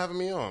 Thanks for having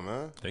me on,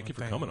 man. Thank you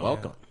for coming on.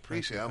 Welcome.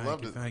 Appreciate it. I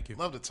Thank you.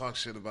 love to talk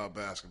shit about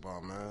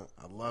basketball, man.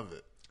 I love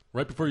it.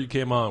 Right before you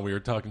came on, we were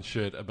talking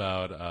shit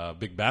about a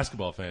big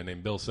basketball fan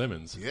named Bill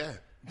Simmons.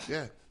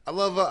 Yeah. I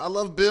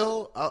love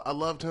Bill. I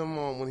loved him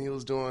when he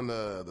was doing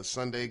the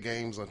Sunday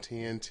games on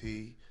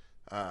TNT.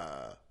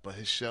 But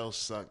his show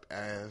sucked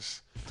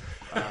ass.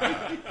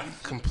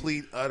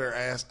 Complete, utter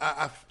ass.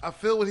 I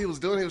feel what he was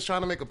doing. He was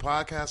trying to make a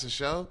podcast, a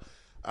show,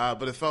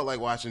 but it felt like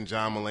watching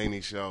John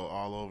Mulaney's show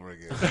all over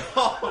again.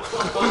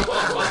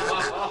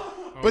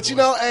 But you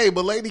know, hey,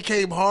 Mulaney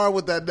came hard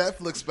with that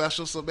Netflix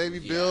special, so maybe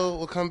Bill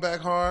will come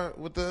back hard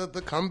with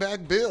the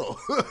comeback Bill.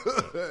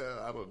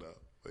 I don't know.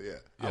 But yeah,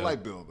 I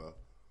like Bill, though.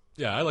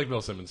 Yeah, I like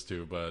Bill Simmons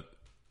too, but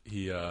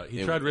he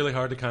tried really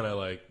hard to kind of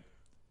like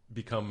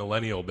become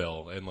millennial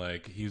Bill, and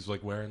like he's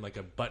like wearing like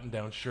a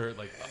button-down shirt,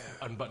 like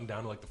unbuttoned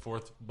down to like the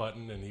fourth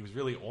button, and he was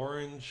really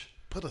orange.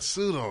 Put a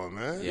suit on,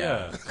 man.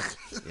 Yeah.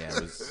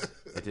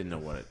 It didn't know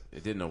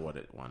what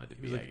it wanted to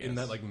be. He was like I guess. in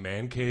that like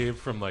man cave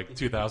from like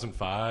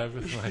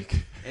 2005, like.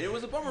 And it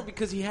was a bummer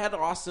because he had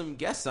awesome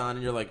guests on,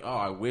 and you're like, oh,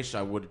 I wish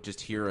I would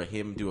just hear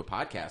him do a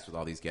podcast with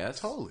all these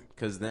guests. Totally.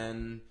 Because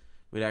then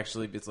we'd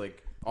actually, it's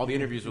like all the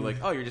interviews were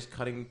like, oh, you're just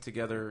cutting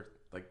together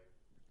like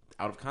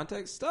out of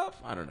context stuff.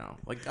 I don't know.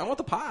 Like, I want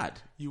the pod.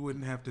 You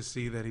wouldn't have to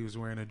see that he was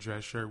wearing a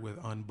dress shirt with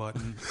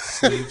unbuttoned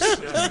sleeves.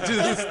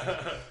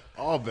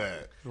 All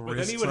bad. But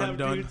then he would have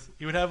dudes,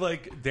 he would have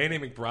like Danny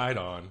McBride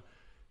on,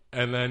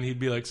 and then he'd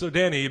be like, "So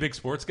Danny, you a big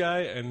sports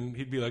guy?" And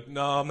he'd be like,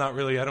 "No, I'm not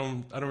really. I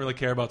don't really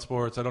care about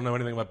sports. I don't know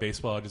anything about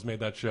baseball. I just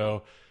made that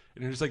show."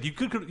 And you're just like, you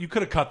could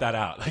have cut that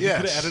out. Like, yes.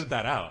 You could have edited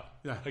that out.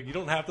 Yeah. Like, you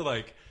don't have to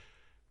like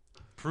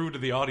prove to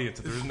the audience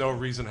that there's no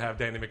reason to have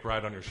Danny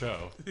McBride on your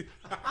show.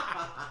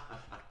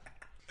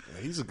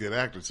 He's a good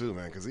actor too,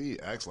 man, because he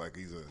acts like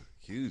he's a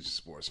huge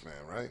sports fan,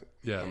 right?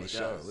 Yeah, on the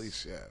show at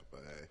least. Yeah,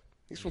 but hey,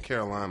 he's from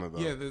Carolina though.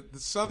 Yeah, the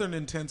Southern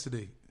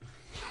intensity.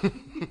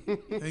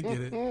 I get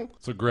it.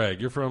 So,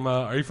 Greg, you're from?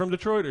 Are you from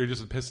Detroit, or are you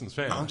just a Pistons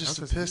fan? I'm just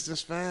a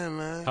Pistons fan,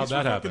 man. How'd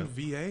that happen?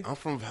 VA. I'm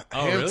from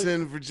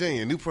Hampton,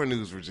 Virginia, Newport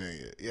News,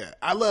 Virginia. Yeah,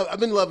 I've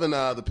been loving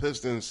the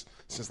Pistons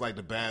since like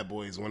the Bad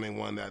Boys when they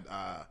won that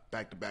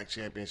back-to-back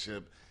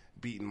championship,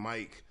 beating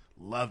Mike.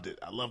 Loved it.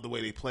 I love the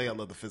way they play. I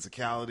love the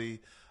physicality.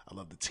 I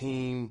love the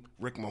team.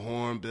 Rick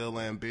Mahorn, Bill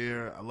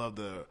Laimbeer. I love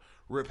the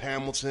Rip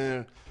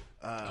Hamilton,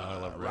 I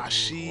love Rip.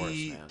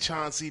 Rashid,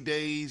 Chauncey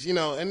days. You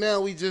know, and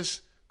now we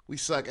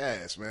suck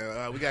ass,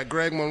 man. We got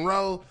Greg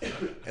Monroe,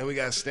 and we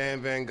got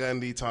Stan Van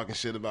Gundy talking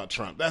shit about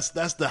Trump. That's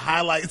the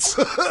highlights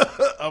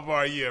of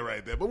our year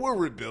right there. But we're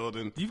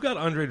rebuilding. You've got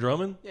Andre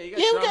Drummond. Yeah,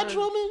 We got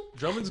Drummond.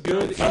 Drummond's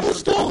good. We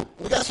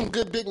got some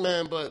good big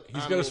man, but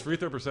He's got his free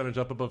throw percentage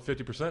up above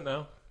 50%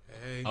 now.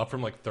 Hey. Up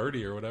from like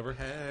 30 or whatever.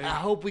 Hey. I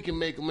hope we can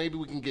maybe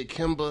we can get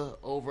Kemba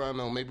over. I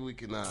know maybe we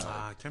can.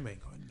 Kemba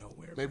ain't going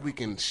nowhere. Maybe we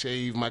can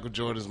shave Michael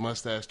Jordan's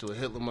mustache to a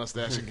Hitler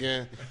mustache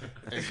again,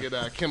 and get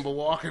Kemba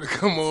Walker to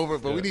come over.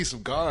 But we need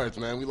some guards,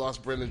 man. We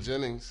lost Brendan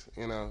Jennings,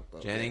 you know.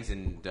 Jennings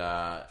and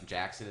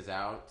Jackson is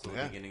out till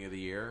the beginning of the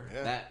year.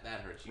 Yeah.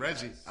 That hurts you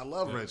Reggie, guys. I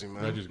love Reggie,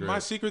 man. Reggie's great. My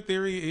secret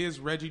theory is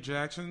Reggie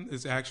Jackson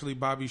is actually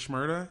Bobby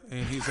Shmurda,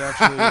 and he's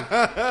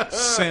actually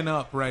sent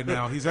up right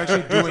now. He's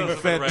actually doing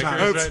Fed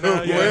time. Right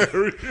now, yeah.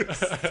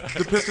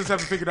 The Pistons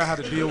haven't figured out how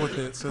to deal with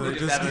it, so They they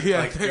just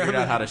haven't figured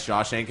out how to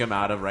Shawshank him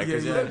out of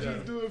Rikers Yeah, yet. yeah.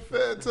 He's doing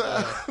Fed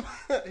time.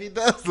 He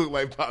does look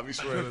like Bobby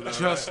Schroeder, though.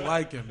 just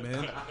like him,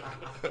 man.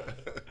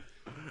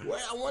 Well,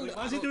 I wonder.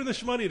 Why is he doing the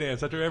shmoney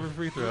dance after every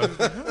free throw?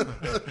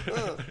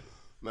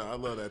 No, I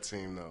love that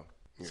team though.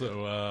 Yeah.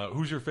 So,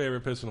 who's your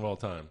favorite Piston of all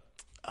time?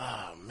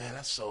 Oh man,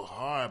 that's so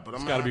hard. But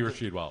It's I'm got to gonna be have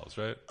Rasheed Wallace,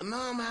 right? No,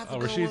 I'm gonna have to Oh,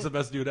 go Rasheed's with the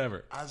best dude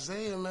ever.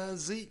 Isaiah, man,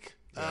 Zeke.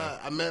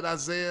 I met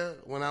Isaiah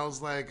when I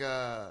was like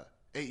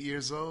 8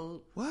 years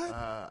old. What?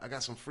 I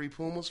got some free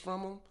Pumas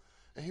from him,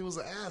 and he was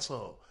an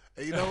asshole.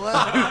 And you know what?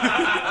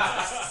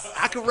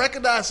 I could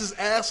recognize his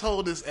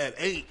assholeness at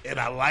 8, and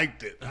I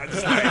liked it.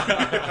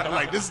 I'm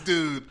like, this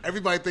dude,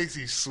 everybody thinks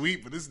he's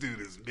sweet, but this dude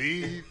is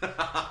mean.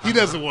 He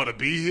doesn't want to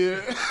be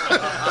here.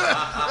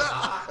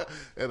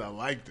 And I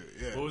liked it,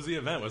 yeah. What was the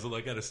event? Was it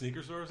like at a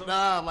sneaker store or something?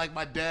 Nah, like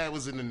my dad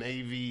was in the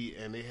Navy,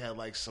 and they had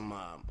like some,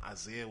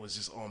 Isaiah was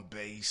just on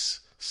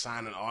base,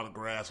 signing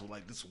autographs with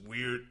like this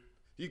weird,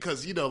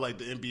 because, you know, like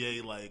the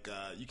NBA, like,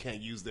 you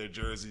can't use their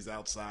jerseys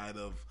outside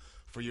of,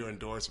 for your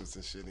endorsements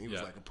and shit. And he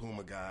was like a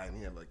Puma guy, and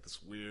he had like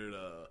this weird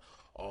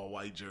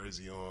all-white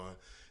jersey on.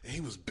 And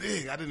he was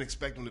big. I didn't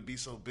expect him to be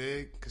so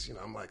big because, you know,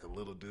 I'm like a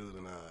little dude,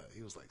 and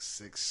he was like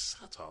 6,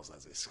 how tall was I?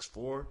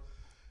 6'4"?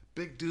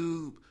 Big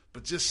dude,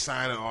 but just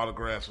signing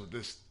autographs with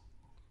this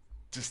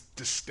just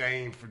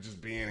disdain for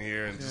just being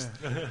here and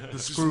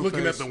just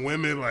looking at the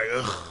women like,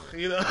 ugh,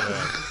 you know?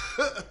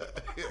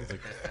 He's like,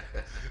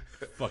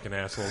 fucking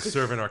assholes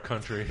serving our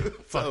country.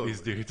 Fuck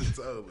these dudes.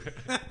 Totally.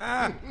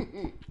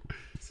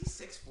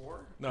 he 6'4"?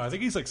 No, I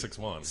think he's like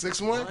 6'1".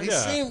 6'1"? He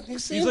seemed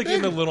He's like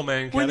in the big. little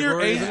man When you're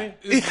category, 8, isn't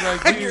he? it's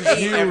like he's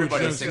huge.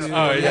 everybody's 6'1".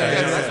 Oh,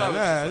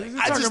 yeah. He's I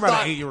talking just about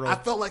thought, an 8-year-old. I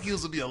felt like he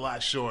was going to be a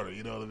lot shorter,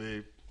 you know what I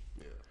mean?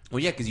 Well,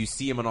 yeah, because you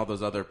see him on all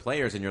those other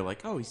players, and you're like,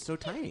 oh, he's so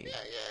tiny.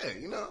 Yeah,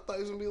 you know, I thought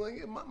he was going to be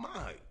like my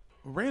height.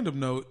 Random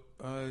note,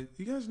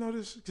 you guys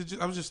notice? 'Cause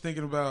I was just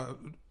thinking about,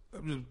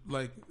 I'm just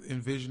like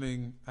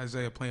envisioning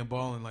Isaiah playing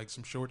ball in like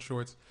some short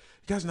shorts.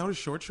 You guys notice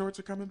short shorts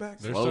are coming back?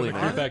 They're Slowly, starting to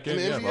creep man. back in. In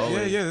the Yeah, NBA?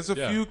 slowly. Yeah, there's a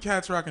Yeah. few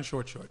cats rocking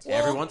short shorts.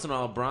 Every once in a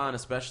while, LeBron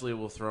especially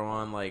will throw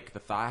on like the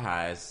thigh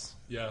highs.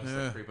 Yeah. It's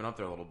like creeping up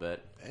there a little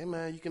bit. Hey,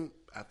 man,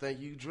 I think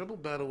you dribble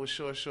better with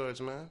short shorts,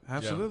 man.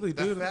 Absolutely,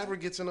 That dude. fabric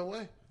gets in the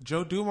way.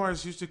 Joe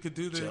Dumars used to could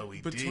do the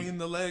Joey between D.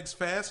 the legs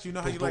fast. You know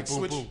how Boom, you boom, like boom,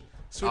 switch boom.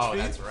 Oh, feet?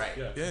 that's right.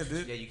 Yeah,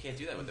 dude. Yeah, you can't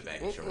do that with the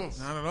baggy shorts.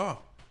 Not at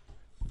all.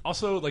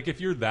 Also, like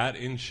if you're that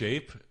in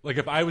shape, like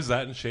if I was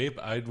that in shape,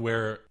 I'd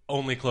wear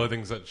only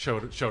clothing that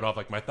showed off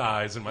like my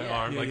thighs and my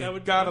arm. Yeah, Like you I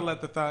would gotta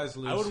let the thighs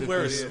loose. I would if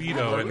wear a they-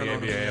 Speedo in the working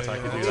on NBA if I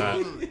could do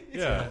that.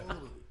 Yeah.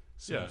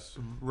 Yeah.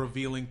 Some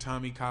revealing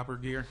Tommy Copper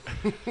gear.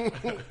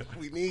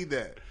 We need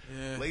that.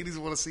 Yeah. Ladies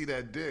want to see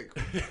that dick.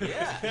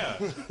 Yeah.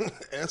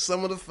 And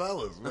some of the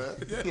fellas, man.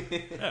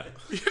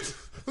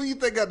 Who you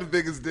think got the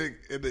biggest dick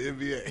in the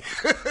NBA?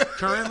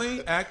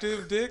 Currently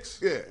active dicks.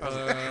 Yeah.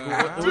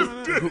 I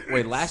don't know.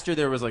 Wait, last year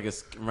there was like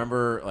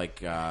remember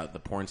like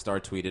the porn star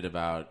tweeted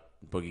about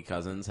Boogie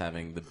Cousins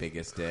having the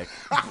biggest dick.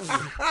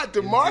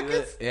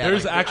 DeMarcus? Yeah,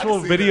 There's like,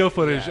 actual see video that.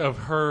 footage of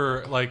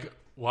her like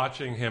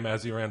watching him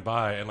as he ran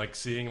by and like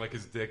seeing like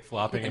his dick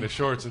flopping in his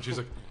shorts, and she's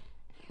like,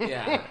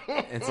 yeah.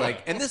 It's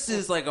like, and this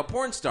is like a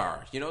porn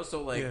star, you know.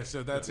 So like, Yeah,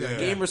 so that's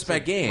game,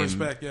 respect, game.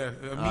 Respect, yeah.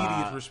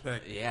 Immediate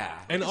respect. Yeah,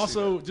 and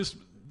also just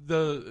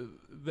the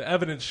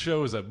evidence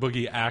shows that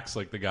Boogie acts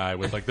like the guy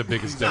with like the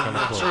biggest dick on the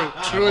court.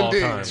 True at all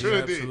indeed. times. True He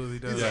indeed. absolutely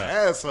does. He's Yeah.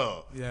 an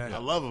asshole. Yeah. I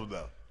love him,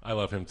 though. I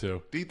love him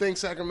too. Do you think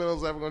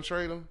Sacramento's ever going to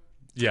trade him?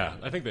 Yeah,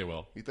 I think they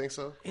will. You think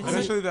so?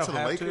 Eventually they'll to the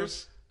have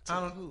Lakers? to. I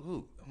don't know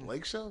who.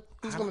 Lake Show?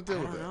 Who's going to deal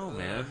I with don't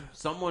that? know, man.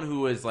 Someone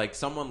who is like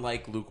someone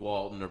like Luke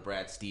Walton or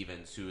Brad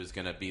Stevens, who is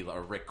going to be,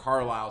 or Rick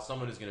Carlisle,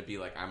 someone who's going to be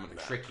like, I'm going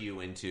to trick you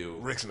into.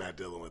 Rick's not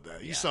dealing with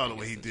that. You saw the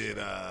way he did.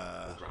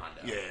 Rondo.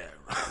 Yeah.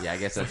 Yeah, I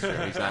guess that's true.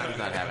 He's not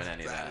having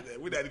any of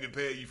that. We're not even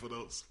paying you for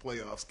those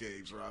playoffs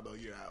games, Rondo.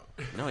 You're out.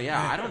 No,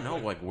 yeah, I don't know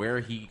like where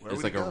he Where is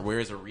would like he go?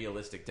 where's a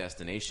realistic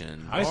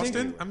destination.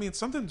 Boston? I mean,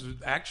 something's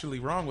actually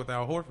wrong with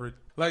Al Horford.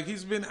 Like,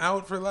 he's been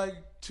out for like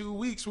 2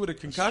 weeks with a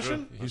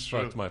concussion. He's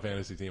fucked my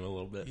fantasy team a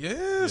little bit.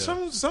 Yeah,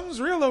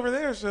 something's real over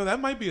there, so that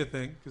might be a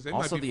thing because they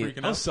Also might be the-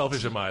 freaking How out.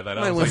 selfish am I that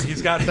I Might was want like,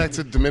 he's got back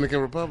to Dominican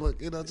Republic.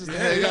 You know, just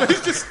hang out.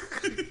 Just-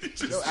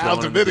 Al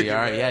Chilling with the Dominican.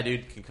 DR. man. Yeah,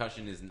 dude,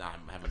 concussion is not.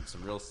 I'm having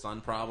some real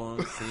sun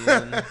problems.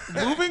 Season.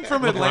 moving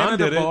from LeBron Atlanta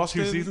did to it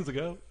Boston 2 seasons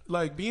ago.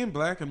 like being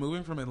black and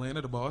moving from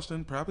Atlanta to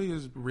Boston probably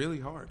is really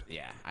hard.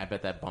 Yeah, I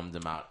bet that bummed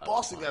him out.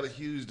 Boston got a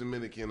huge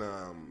Dominican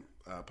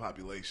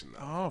population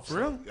now. Oh, for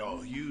real?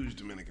 Oh, huge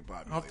Dominican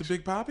population. Off the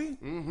Big Poppy?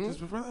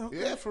 Mm-hmm.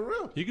 Yeah, for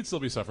real. He could still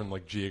be suffering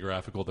like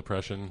geographical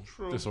depression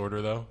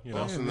disorder, though. You know,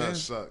 Boston man.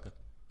 does suck.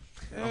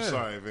 I'm Yeah.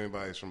 sorry if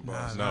anybody's from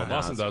Boston. no,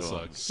 Boston it's does cool.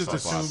 suck. Just Fuck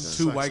assume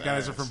Boston. two white Sucks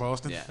guys ass. are from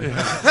Boston. Yeah,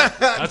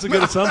 That's a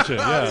good assumption.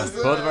 Yeah,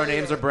 both of our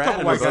names are Brad.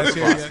 And White we're both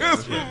guys,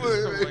 Boston.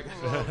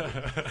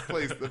 yeah.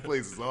 The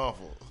place is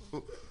awful.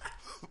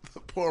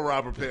 Poor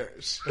Robert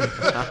Parrish.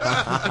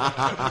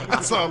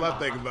 That's all I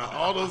think about.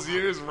 All those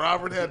years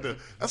Robert had to.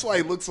 That's why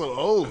he looked so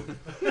old.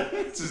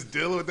 Just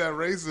dealing with that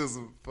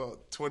racism for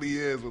 20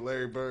 years with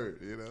Larry Bird,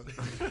 you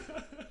know.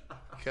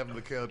 Kevin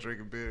McHale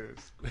drinking beers.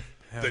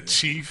 The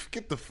Chief.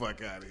 Get the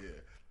fuck out of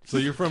here. So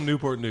you're from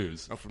Newport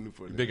News. I'm from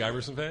Newport News. Big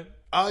Iverson fan?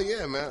 Oh,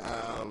 yeah, man.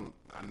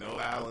 I know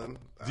Alan.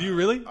 Do you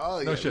really?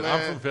 Oh, No yeah, shit. man.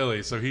 I'm from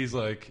Philly, so he's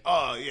like,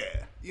 Oh,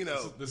 yeah. You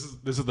know, this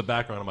is the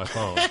background on my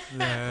phone.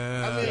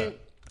 I mean,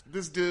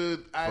 this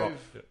dude,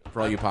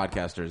 For all you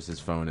podcasters, his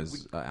phone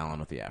is Alan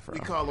with the afro. we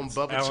call him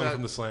Bubba Alan Chuck.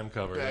 from the Slam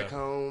cover. Back Yeah.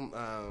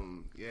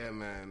 home, yeah,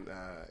 man.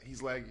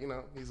 He's like, you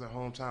know, he's a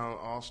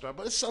hometown all-star.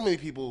 But there's so many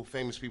people,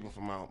 famous people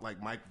from out,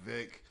 like Mike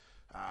Vick.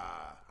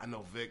 I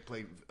know Vic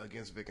played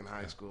against Vic in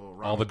high school.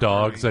 All the Robert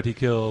dogs Curry. that he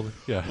killed.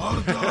 Yeah. All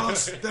the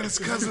dogs that his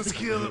cousins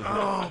killed.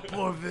 Oh,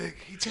 poor Vic.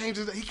 He changed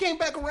it. He came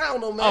back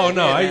around, though, man. Oh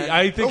no, Yeah,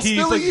 I think Those he's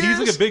Philly like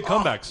years? a big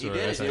comeback Oh, story.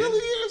 did, I he think. Philly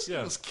years, Yeah.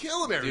 he was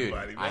killing Dude,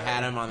 everybody, I man.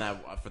 had him on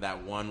that for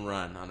that one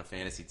run on a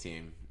fantasy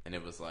team, and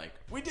it was like,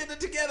 we did it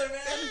together,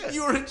 man.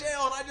 You were in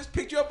jail, and I just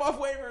picked you up off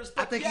waivers.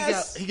 But I think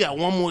yes. he got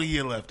one more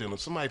year left in him.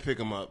 Somebody pick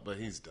him up, but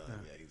he's done.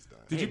 Yeah, he's done.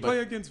 Did you play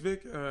against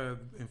Vic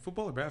in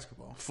football or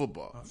basketball?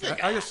 Football.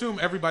 I assume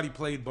everybody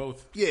played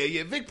both.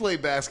 Yeah. Vic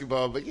played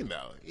basketball, but you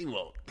know he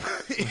won't.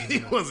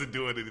 He wasn't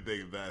doing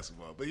anything in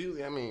basketball. But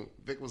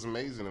Vic was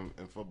amazing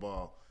in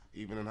football,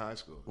 even in high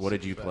school. What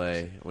did you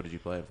play? What did you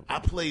play? I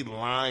played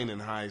line in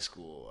high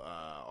school,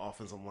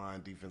 offensive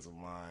line, defensive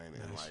line,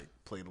 and like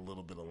played a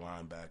little bit of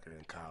linebacker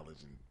in college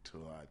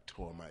until I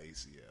tore my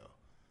ACL,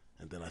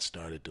 and then I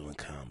started doing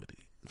comedy.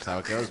 That's how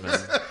it goes, man.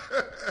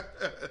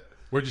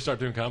 Where'd you start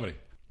doing comedy?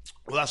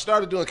 Well, I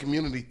started doing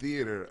community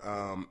theater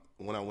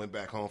when I went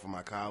back home from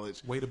my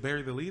college. Way to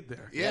bury the lead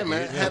there. Yeah,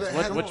 man.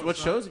 What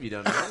shows have you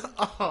done,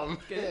 man?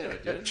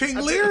 King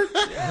Lear?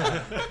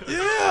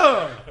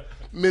 Yeah.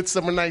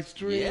 Midsummer Night's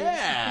Dream.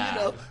 Yeah. You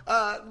know,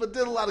 but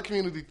did a lot of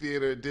community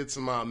theater, did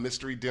some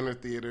mystery dinner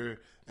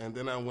theater, and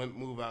then I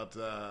moved out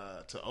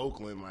to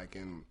Oakland like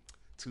in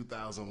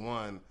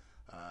 2001.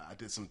 I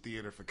did some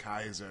theater for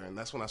Kaiser, and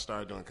that's when I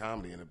started doing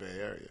comedy in the Bay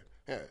Area.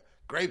 Yeah,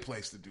 great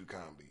place to do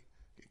comedy.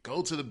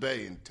 Go to the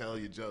Bay and tell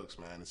your jokes,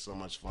 man. It's so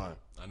much fun.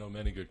 I know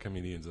many good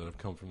comedians that have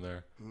come from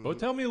there. But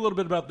tell me a little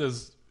bit about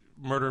this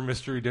murder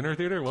mystery dinner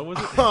theater. What was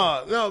it?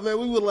 No, man,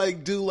 we would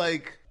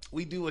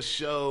we do a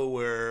show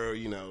where,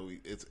 you know,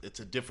 it's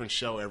a different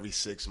show every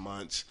 6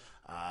 months.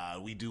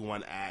 We do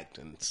one act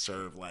and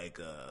serve like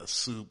a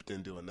soup,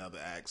 then do another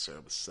act,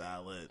 serve a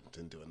salad,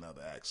 then do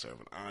another act, serve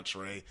an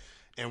entree.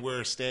 And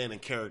we're staying in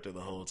character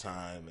the whole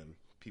time, and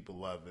people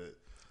love it.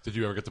 Did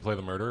you ever get to play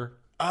the murderer?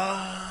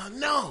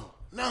 No.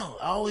 I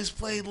always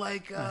played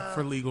like...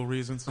 For legal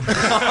reasons. Of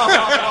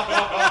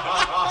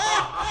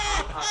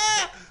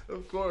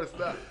course.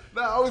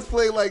 No, I always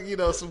played like, you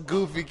know, some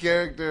goofy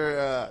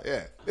character.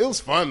 Yeah. It was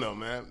fun, though,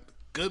 man.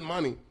 Good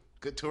money.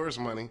 Good tourist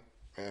money.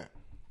 Yeah.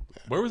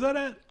 Where was that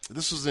at?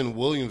 This was in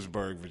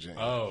Williamsburg, Virginia.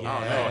 Oh,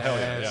 hell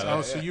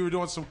yeah. So you were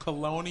doing some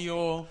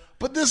colonial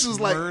But this is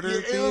like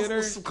murder theater? It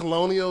was some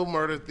colonial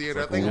murder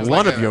theater. I think it was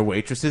One like of your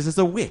waitresses is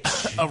a witch.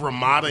 a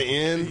Ramada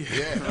Inn.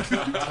 Yeah,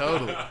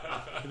 totally.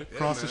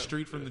 across the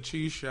street from the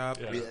cheese shop.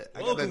 Yeah. Yeah,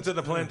 Welcome to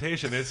the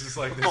plantation. It's just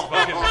like this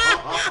fucking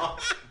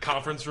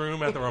conference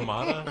room at the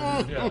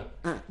Ramada.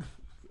 Yeah.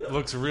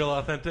 Looks real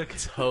authentic.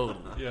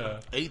 Totally. Yeah.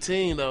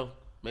 18 though,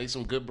 made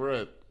some good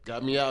bread.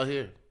 Got me out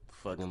here.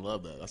 Fucking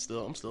love that. I'm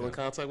still in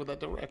contact with that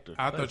director.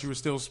 I thought you were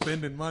still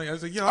spending money. I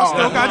was like, yo, I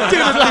still got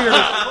dinner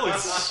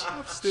theater.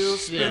 I'm still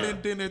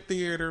spending dinner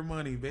theater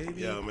money,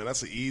 baby. Yo, man,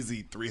 that's an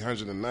easy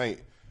 $300 a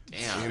night.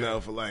 Damn. You know,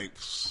 for like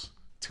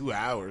 2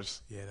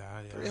 hours. Yeah,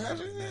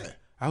 300. Yeah.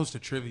 I host a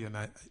trivia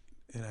night,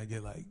 and I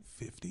get like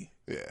 50.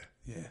 Yeah.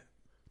 Yeah.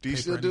 Do you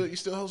still do it? You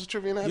still host a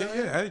trivia night?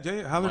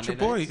 Yeah. Holler at your Monday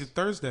boy. nights? It's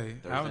Thursday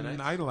out in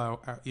nights? Idle Hour.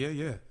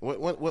 Yeah.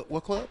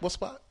 What club? What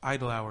spot?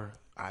 Idle Hour.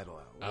 Idle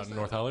Hour. Out in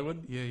North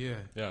Hollywood? Yeah.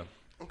 Yeah.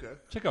 Okay.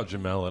 Check out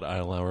Jamel at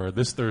Idle Hour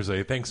this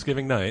Thursday,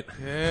 Thanksgiving night,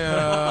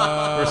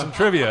 Yeah. for some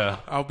trivia.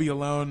 I'll be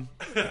alone.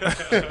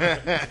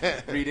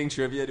 Reading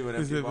trivia to an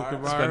empty bar.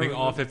 Spending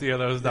all 50 of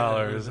those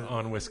dollars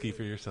on whiskey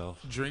for yourself.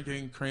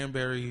 Drinking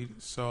cranberry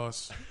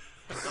sauce.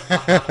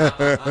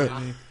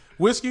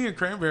 Whiskey and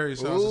cranberry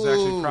sauce is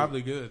actually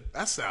probably good.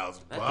 That sounds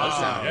bomb. does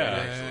sound good,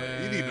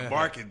 actually. You need to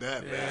market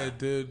that, Yeah, man.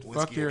 dude.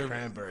 Whiskey and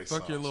cranberry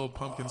fuck your sauce. little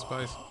pumpkin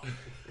spice.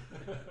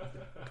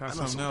 Got I know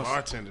something some else.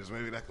 bartenders.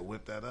 Maybe that could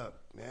whip that up.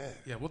 Yeah.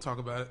 Yeah, we'll talk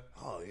about it.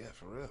 Oh, yeah,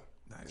 for real.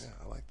 Nice. Yeah,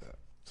 I like that.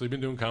 So you've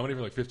been doing comedy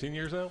for like 15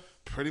 years now?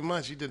 Pretty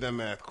much. You did that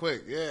math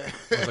quick. Yeah.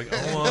 I was like,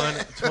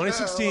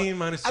 2016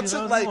 minus I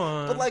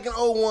 2001. took like in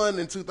 01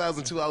 and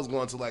 2002, I was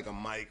going to like a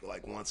mic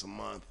like once a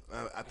month.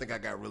 I think I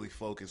got really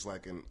focused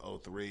like in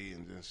 03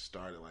 and just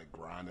started like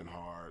grinding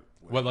hard.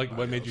 with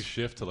What made else. you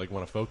shift to like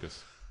want to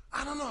focus?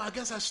 I don't know. I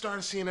guess I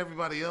started seeing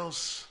everybody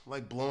else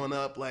like blowing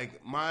up.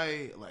 Like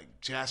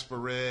Jasper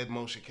Red,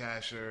 Moshe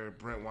Kasher,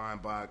 Brent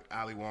Weinbach,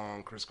 Ali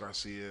Wong, Chris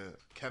Garcia,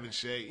 Kevin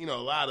Shea. You know,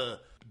 a lot of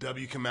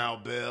W.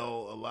 Kamau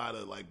Bell, a lot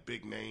of like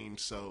big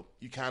names. So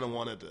you kind of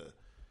wanted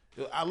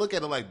to. I look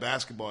at it like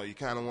basketball. You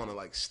kind of want to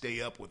like stay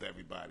up with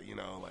everybody. You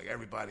know, like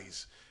everybody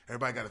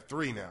got a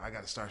three now. I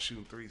got to start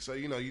shooting threes. So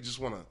you know, you just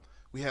want to.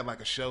 We had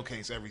like a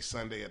showcase every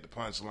Sunday at the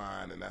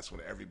Punchline, and that's when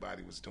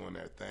everybody was doing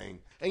their thing.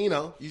 And you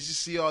know, you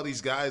just see all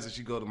these guys that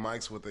you go to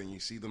mics with, and you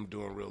see them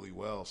doing really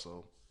well.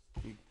 So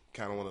you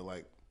kind of want to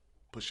like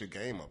push your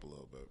game up a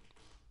little bit.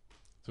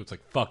 So it's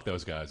like, fuck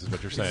those guys, is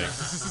what you're saying.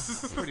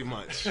 Pretty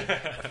much.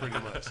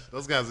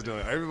 Those guys are doing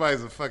it.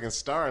 Everybody's a fucking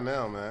star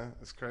now, man.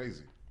 It's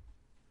crazy.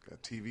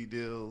 Got TV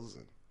deals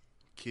and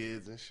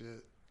kids and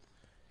shit.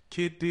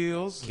 Kid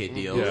deals. Kid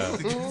deals.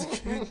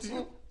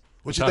 Yeah.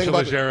 What you think Natasha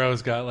about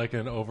Leggero's got like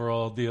an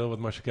overall deal with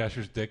Moshe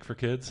Kasher's dick for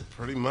kids.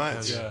 Pretty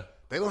much. Yeah.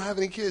 They don't have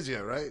any kids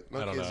yet, right?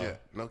 I don't know.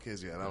 No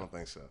kids yet. I don't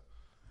think so.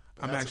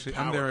 I'm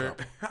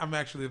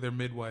actually their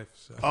midwife.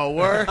 So. Oh,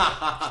 word?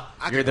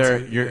 You're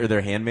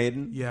their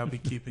handmaiden? Yeah, I'll be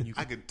keeping you.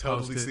 I could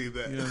totally posted. see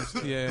that. You know what I'm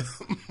saying? Yeah.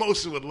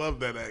 Moshe would love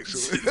that,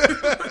 actually.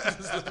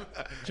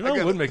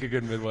 Jamel would make a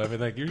good midwife. I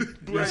think you're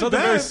something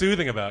bad. very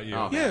soothing about you.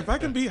 Oh, Yeah, if I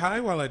can be high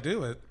while I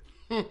do it.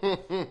 You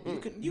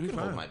can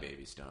hold fine. my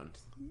baby stoned.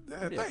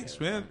 Thanks,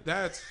 man.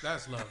 That's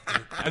love.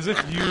 Dude. As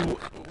if you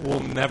will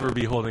never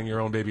be holding your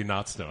own baby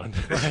not stoned.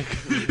 Like,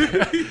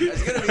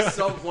 There's going to be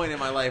some point in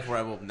my life where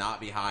I will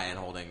not be high and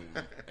holding,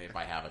 if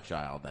I have a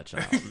child, that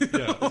child.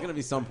 There's going to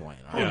be some point.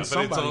 yeah, but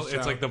somebody's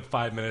it's like the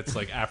 5 minutes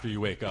like after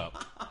you wake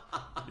up.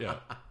 Yeah.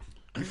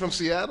 You from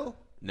Seattle?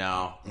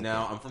 No,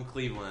 I'm from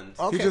Cleveland.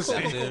 Okay,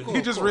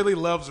 He just really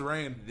loves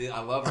rain.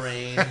 I love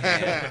rain.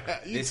 And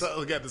You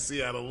totally got the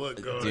Seattle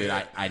look going. dude,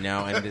 I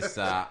know. And this,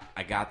 I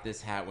got this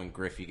hat when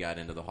Griffey got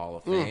into the Hall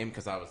of Fame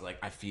because I was like,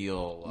 I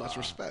feel Much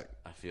respect.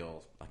 I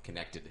feel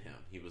connected to him.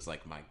 He was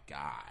like my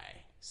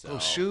guy. So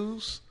those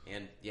shoes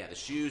and the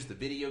shoes, the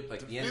video, like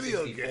the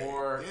video N64,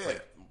 game. Yeah.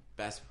 like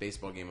best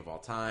baseball game of all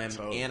time.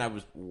 Totally. And I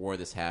wore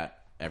this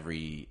hat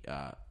every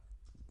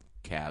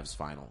Cavs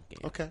final game.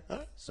 Okay, all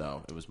right.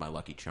 So it was my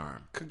lucky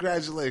charm.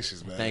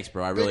 Congratulations, man. Thanks,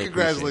 bro. I really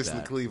congratulations appreciate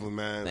that. to Cleveland,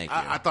 man. Thank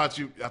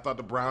you. I thought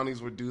the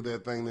Brownies would do their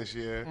thing this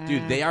year.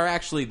 Dude, they are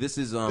actually. This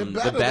is better,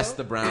 the best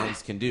though. the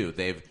Browns can do.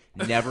 They've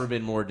never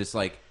been more just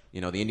like the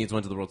Indians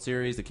went to the World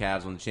Series, the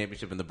Cavs won the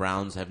championship, and the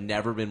Browns have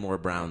never been more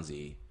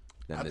Brownsy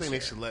than I this think year.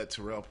 they should let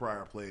Terrell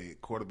Pryor play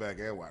quarterback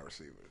and wide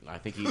receiver. I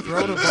think he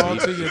Throw the ball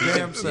to your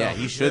damn self. Yeah,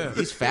 he should. Yeah.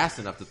 He's fast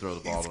enough to throw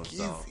the ball to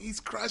himself. He's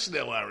crushing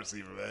that wide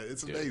receiver, man.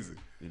 It's Dude, amazing.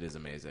 It is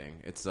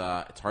amazing. It's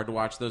hard to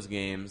watch those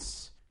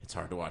games. It's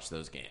hard to watch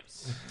those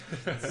games.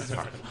 It's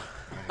hard to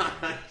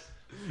watch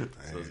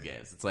those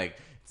games. It's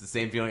the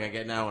same feeling I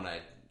get now when I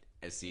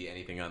see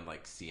anything on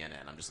like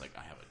CNN. I'm just like,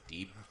 I have a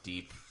deep,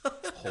 deep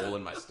hole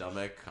in my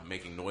stomach. I'm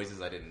making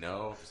noises I didn't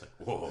know. I'm just like,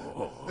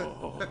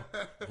 whoa,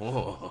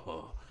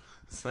 whoa.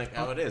 It's like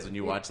how it is when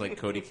you watch like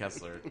Cody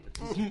Kessler.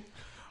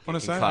 On a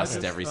side Cussed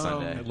note, every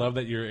Sunday. I love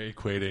that you're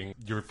equating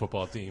your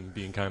football team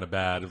being kind of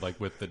bad, like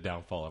with the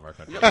downfall of our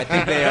country. I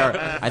think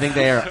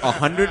they are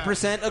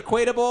 100%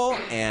 equatable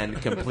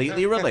and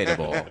completely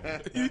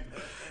relatable.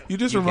 You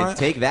just You can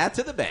take that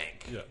to the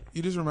bank. Yeah.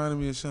 You just reminded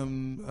me of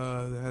something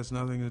that has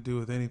nothing to do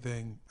with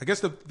anything. I guess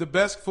the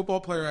best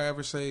football player I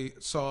ever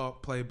saw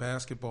play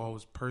basketball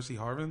was Percy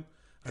Harvin,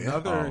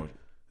 another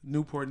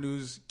Newport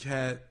News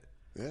cat.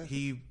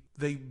 Yeah.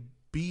 They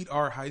beat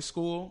our high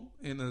school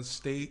in the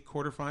state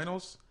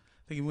quarterfinals.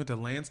 I think he went to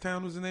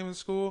Lansdowne was the name of the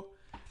school.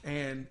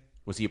 And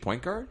was he a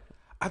point guard?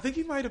 I think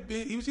he might have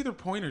been. He was either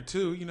point or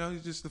two.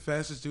 He's just the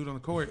fastest dude on the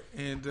court.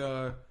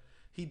 And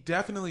he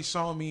definitely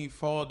saw me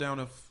fall down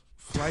a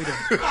flight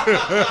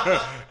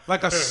of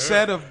like a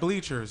set of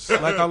bleachers,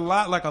 like a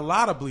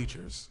lot of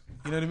bleachers.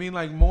 You know what I mean?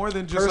 Like more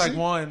than just Percy? like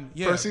one.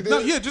 Yeah, Percy did? No,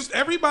 yeah, just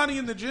everybody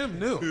in the gym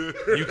knew.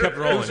 You kept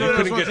rolling. You It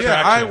was couldn't get yeah,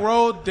 I traction.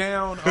 rolled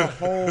down a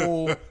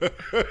whole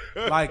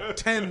like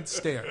 10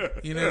 stair.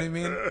 You know what I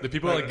mean? Did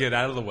people like get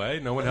out of the way?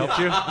 No one helped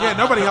you? Yeah,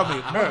 nobody helped me.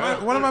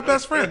 One of my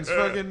best friends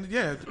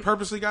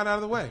purposely got out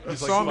of the way. He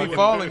saw me fucking-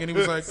 falling and he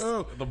was like,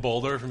 "Oh, The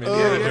boulder from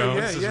Indiana yeah,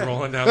 Jones yeah. is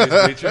rolling down these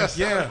bleachers.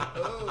 yeah."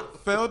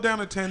 Fell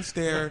down a 10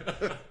 stair.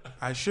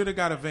 I should have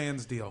got a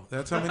Vans deal.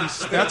 That's how many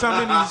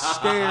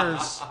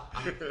stairs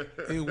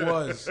it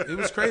was. It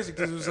was crazy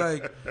because it was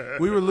like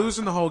we were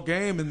losing the whole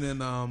game, and then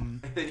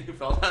Then you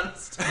fell down the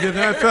stairs. then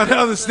I fell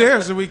down the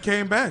stairs, and we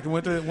came back and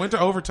went to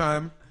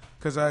overtime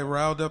because I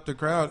riled up the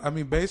crowd. I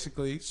mean,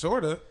 basically,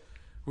 sorta.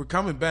 We're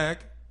coming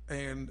back,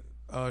 and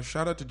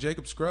shout out to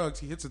Jacob Scruggs.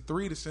 He hits a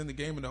 3 to send the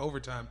game into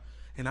overtime,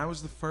 and I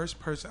was the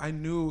first person. I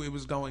knew it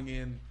was going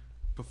in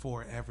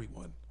before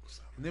everyone,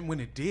 and then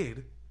when it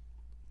did,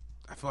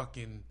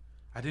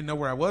 I didn't know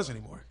where I was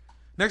anymore.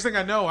 Next thing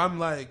I know, I'm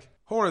like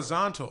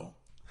horizontal,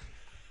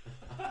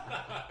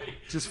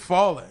 just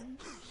falling.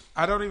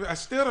 I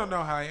still don't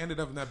know how I ended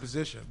up in that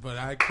position, but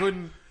I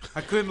couldn't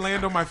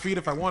land on my feet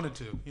if I wanted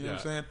to. You know what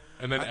I'm saying?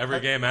 And then every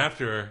game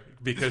after,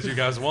 because you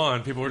guys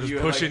won, people were just were,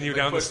 pushing like, you like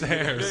down the pushing you.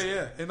 stairs.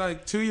 Yeah. And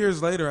like 2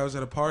 years later, I was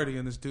at a party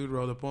and this dude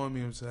rolled up on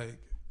me and was like,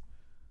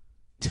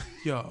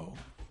 "Yo,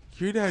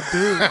 you're that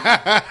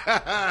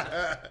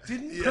dude.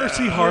 Didn't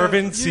Percy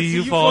Harvin see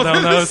you fall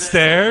down those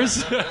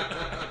stairs?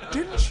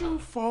 Didn't you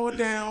fall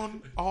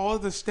down all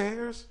the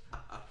stairs?"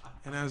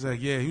 And I was like,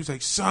 "Yeah." He was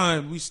like,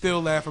 "Son, we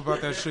still laugh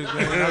about that shit,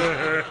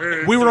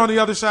 man." We were on the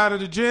other side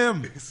of the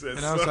gym, and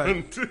I was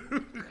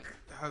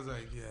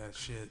like, "Yeah,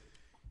 shit."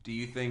 Do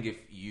you think if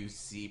you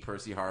see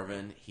Percy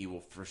Harvin, he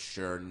will for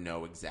sure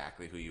know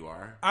exactly who you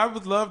are? I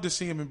would love to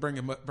see him and bring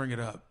it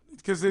up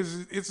because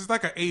it's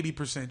like an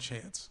 80%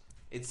 chance.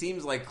 It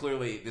seems like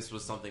clearly this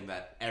was something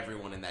that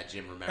everyone in that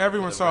gym remembered.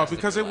 Everyone for the saw it rest of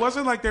because their it life.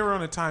 wasn't like they were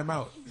on a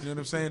timeout. You know what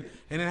I'm saying?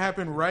 And it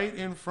happened right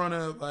in front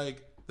of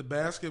like the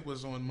basket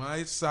was on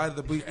my side of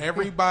the bleacher.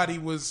 Everybody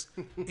was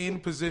in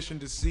position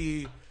to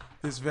see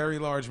this very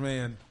large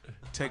man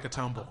take a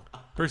tumble.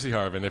 Percy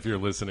Harvin, if you're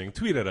listening,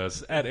 tweet at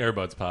us at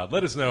AirbudsPod.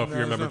 Let us know if you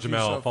remember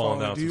Jamel falling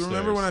down Do you some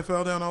remember stairs. when I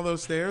fell down all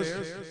those stairs?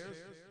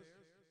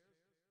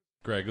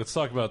 Greg, let's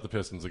talk about the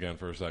Pistons again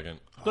for a second.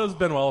 Does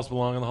Ben Wallace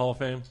belong in the Hall of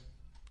Fame?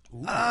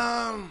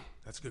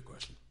 That's a good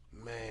question.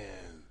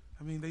 Man,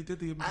 I mean, they did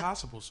the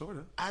impossible, sort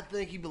of. I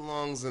think he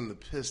belongs in the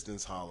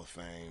Pistons Hall of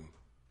Fame.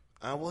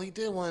 Well, he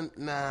did one.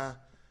 Nah,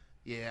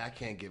 yeah, I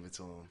can't give it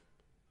to him.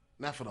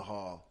 Not for the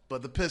Hall,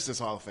 but the Pistons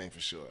Hall of Fame for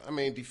sure. I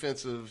mean,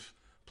 Defensive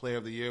Player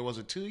of the Year, was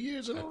it 2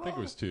 years in a row? I think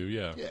it was 2,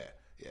 yeah.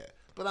 Yeah.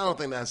 But I don't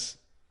think that's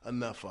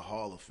enough for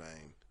Hall of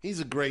Fame. He's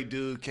a great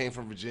dude, came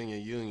from Virginia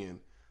Union.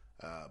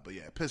 But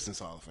yeah, Pistons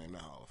Hall of Fame,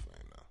 not Hall of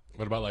Fame, no.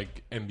 What about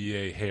like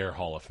NBA Hair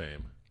Hall of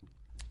Fame?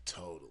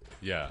 Totally.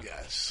 Yeah.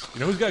 Yes. You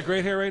know who's got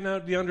great hair right now?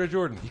 DeAndre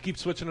Jordan. He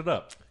keeps switching it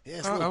up. Yeah,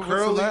 it's What's a the little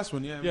curly. last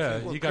one? Yeah. Yeah,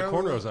 Little he got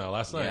curly. cornrows now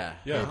last night. Yeah,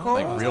 Yeah.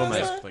 like real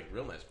nice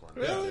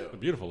corner. Really?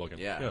 Beautiful looking.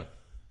 Yeah.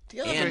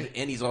 DeAndre,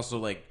 And he's also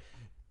like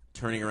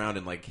turning around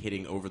and like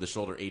hitting over the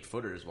shoulder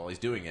 8-footers while he's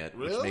doing it,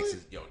 which Really? makes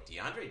his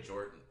DeAndre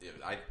Jordan.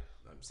 I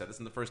said this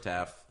in the first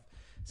half.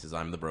 Says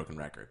I'm the broken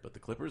record, but the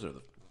Clippers are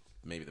the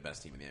maybe the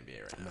best team in the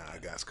NBA right now. Nah,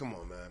 guys, come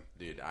on, man.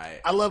 Dude,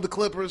 I love the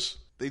Clippers.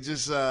 They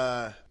just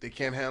they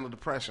can't handle the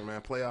pressure,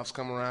 man. Playoffs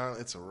come around,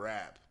 it's a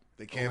wrap.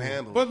 They can't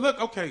handle it. But look,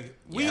 okay,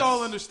 we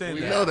all understand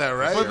We that. know that,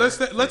 right? But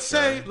let's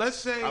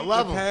say I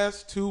love the 'em.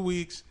 past 2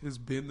 weeks has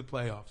been the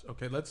playoffs.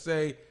 Okay, let's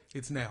say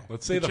it's now.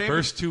 Let's say the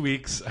first 2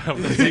 weeks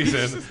of the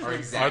season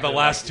are the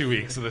last 2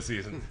 weeks of the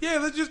season. Yeah,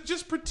 let's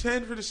just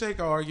pretend for the sake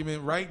of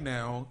argument. Right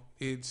now,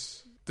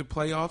 it's the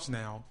playoffs.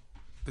 Now,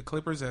 the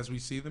Clippers, as we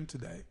see them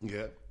today,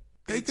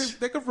 they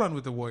could run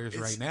with the Warriors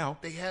right now.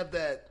 They have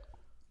that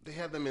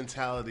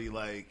mentality.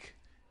 Like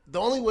the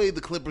only way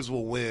the Clippers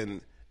will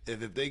win is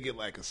if they get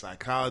like a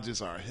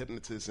psychologist or a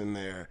hypnotist in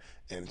there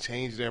and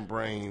change their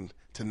brain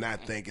to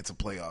not think it's a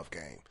playoff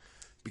game.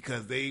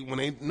 Because when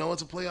they know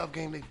it's a playoff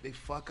game, they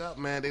fuck up,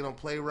 man. They don't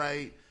play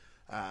right.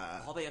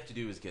 All they have to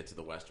do is get to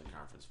the Western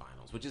Conference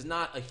Finals, which is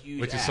not a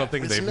huge Which is ask.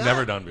 something they've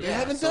never done before. They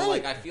haven't so done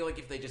like it. I feel like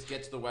if they just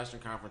get to the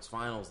Western Conference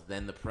Finals,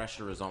 then the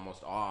pressure is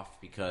almost off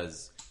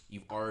because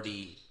you've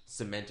already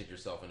cemented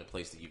yourself in a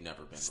place that you've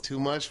never been. It's too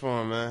much for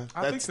them, man.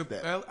 I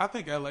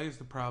think LA is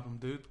the problem,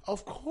 dude.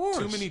 Of course.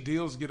 Too many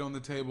deals get on the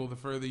table the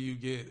further you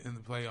get in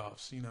the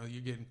playoffs. You know,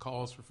 you're getting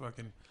calls for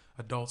fucking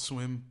Adult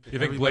Swim. You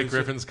think Blake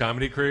Griffin's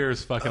comedy career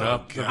is fucking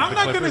up? I'm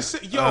not going to say,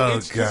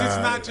 because it's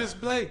not just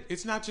Blake.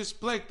 It's not just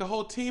Blake. The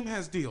whole team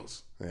has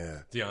deals. Yeah.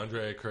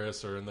 DeAndre,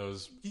 Chris are in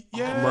those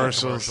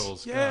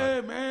commercials.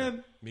 Yeah, God.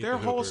 man. Meet Their the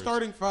whole Hoopers.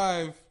 starting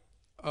five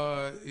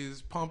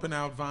is pumping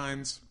out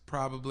vines,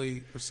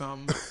 probably, or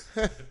something.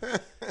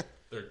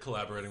 They're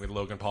collaborating with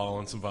Logan Paul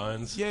on some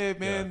vines. Yeah,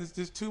 man.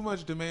 There's too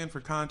much demand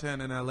for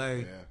content in LA.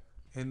 Yeah.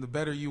 And the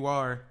better you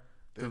are,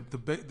 the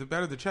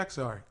better the checks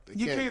are.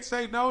 You can't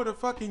say no to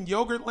fucking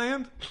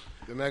Yogurtland.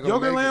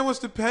 Yogurtland was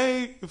to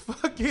pay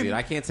fucking. Dude,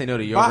 I can't say no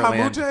to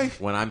Yogurtland Bahamute.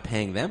 when I'm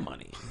paying them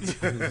money.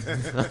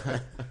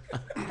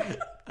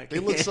 They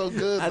look so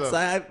good,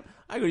 though.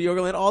 I go to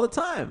Yogurtland all the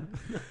time.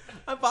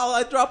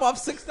 I drop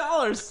off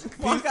 $6.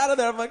 Walk out of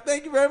there. I'm like,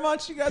 thank you very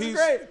much. You guys are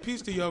great.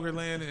 Peace to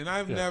Yogurtland, and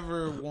I've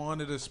never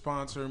wanted a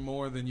sponsor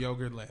more than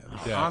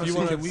Yogurtland. Yeah, honestly, if you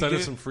want can to we send get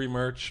us some free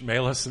merch,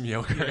 mail us some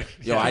yogurt.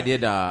 Yo, I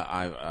did.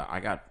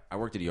 I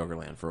worked at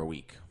Yogurtland for a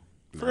week.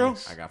 For real?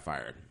 I got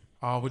fired.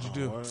 Oh, what'd you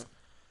do?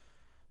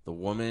 The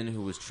woman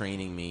who was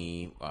training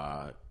me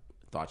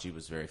thought she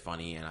was very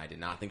funny, and I did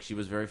not think she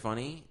was very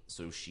funny.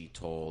 So she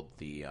told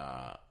the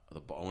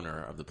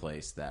owner of the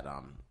place that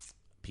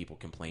people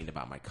complained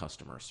about my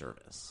customer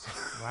service.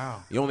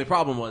 Wow. The only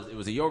problem was it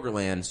was a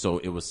Yogurtland, so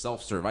it was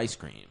self-serve ice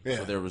cream. Yeah.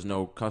 So there was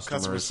no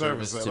customer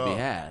service at to all. be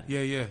had.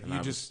 Yeah. And You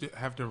just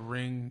have to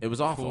ring. It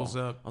was awful. fools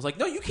up. I was like,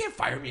 no, you can't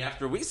fire me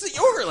after a week. It's a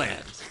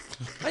Yogurtland.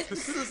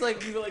 This is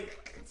like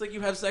it's like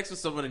you have sex with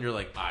someone and you're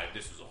like,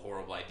 this was a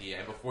horrible idea.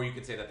 And before you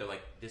can say that, they're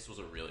like, this was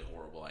a really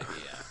horrible idea.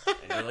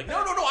 And you're like,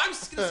 no, I'm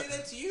just going to say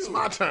that to you. It's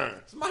my turn.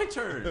 It's my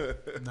turn.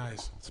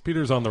 Nice. So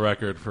Peter's on the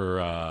record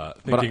for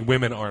thinking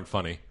women aren't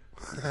funny.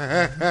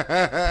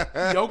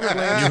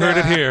 Yogurtland. You heard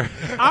it here.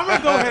 I'm going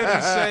to go ahead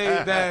and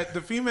say that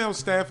the female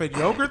staff at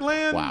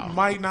Yogurtland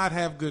might not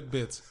have good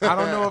bits. I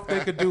don't know if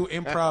they could do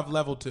improv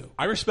level 2.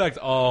 I respect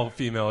all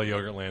female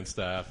Yogurtland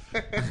staff.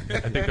 I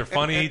think they're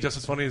funny, just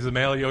as funny as the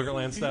male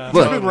Yogurtland staff.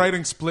 I've been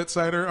writing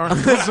split-sider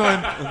articles on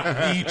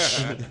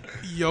each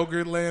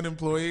Yogurtland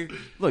employee.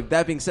 Look,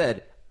 that being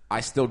said, I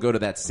still go to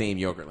that same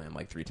Yogurtland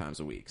like 3 times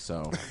a week.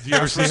 So, Do you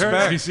ever see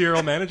her? Do you see her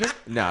old manager?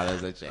 No,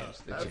 that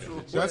changed.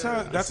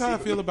 That's how I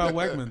feel about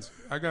Wegmans.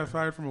 I got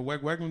fired from a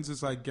Wegmans.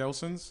 Is like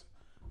Gelson's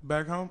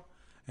back home,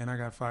 and I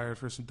got fired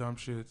for some dumb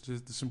shit,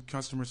 just some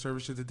customer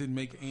service shit that didn't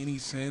make any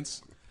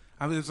sense.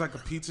 I mean, it's like a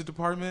pizza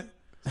department,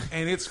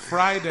 and it's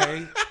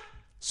Friday,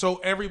 so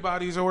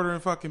everybody's ordering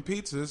fucking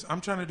pizzas. I'm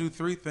trying to do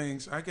 3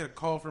 things. I get a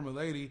call from a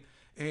lady,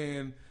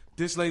 and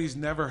this lady's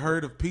never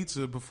heard of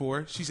pizza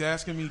before. She's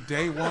asking me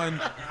day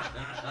one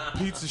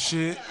pizza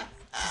shit.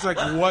 She's like,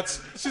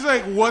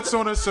 what's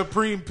on a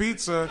Supreme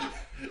pizza?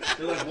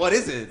 They're like, what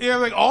is it? Yeah,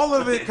 like all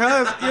of it, cuz,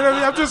 you know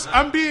what I mean?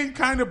 I'm being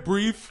kind of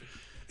brief.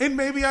 And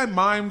maybe I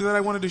mimed that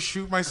I wanted to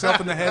shoot myself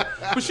in the head,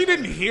 but she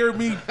didn't hear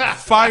me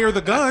fire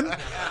the gun.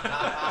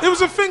 It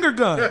was a finger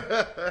gun.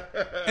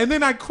 And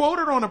then I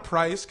quoted on a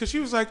price, because she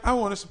was like, I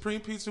want a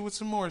Supreme pizza with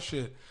some more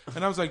shit.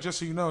 And I was like, just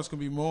so you know, it's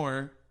going to be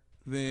more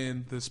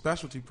than the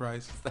specialty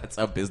price. That's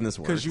how business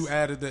works. Because you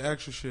added the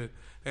extra shit.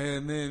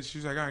 And then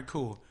she's like, all right,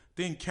 cool.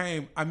 Then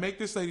I make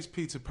this lady's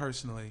pizza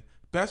personally.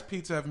 Best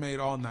pizza I've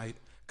made all night.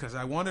 Because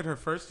I wanted her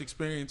first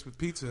experience with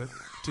pizza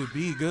to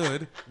be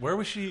good. Where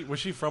was she? Was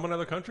she from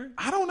another country?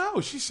 I don't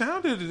know. She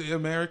sounded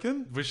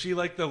American. Was she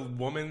like the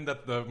woman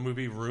that the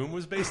movie Room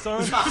was based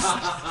on?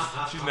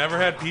 She's never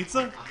had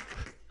pizza?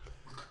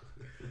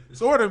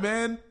 Sort of,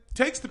 man.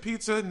 Takes the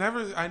pizza.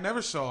 I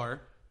never saw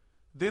her.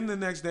 Then the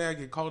next day I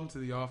get called into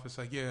the office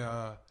like,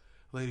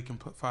 lady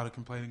filed a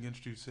complaint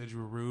against you, said you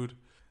were rude,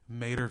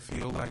 made her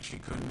feel like she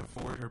couldn't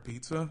afford her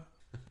pizza.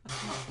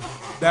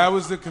 That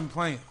was the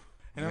complaint.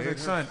 And I was like,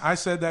 son, I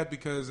said that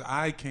because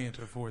I can't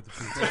afford the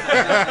pizza.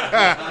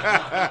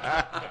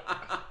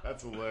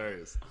 That's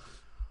hilarious.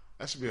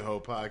 That should be a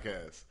whole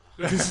podcast.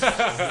 That's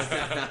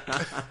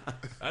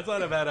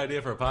not a bad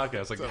idea for a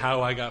podcast. Like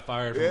how I got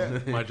fired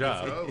from my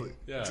job. Totally.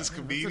 Yeah. Just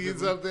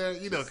comedians up there.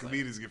 You know,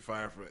 comedians get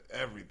fired for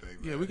everything.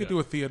 Yeah, we could do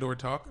a Theodore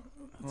talk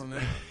on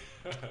that.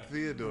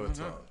 Theodore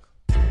talk.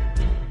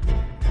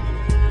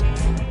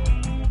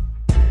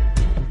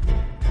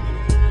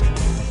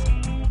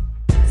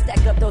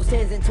 Stack up those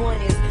 10s and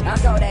 20s. I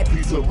call that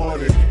pizza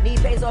money. Need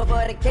peso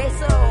for the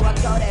queso. I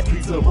call that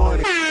pizza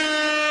money.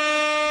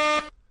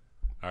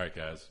 All right,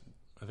 guys.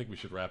 I think we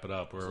should wrap it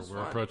up. We're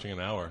approaching an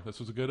hour.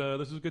 This was a good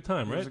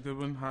time, right? It was a good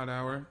one. Hot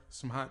hour.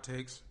 Some hot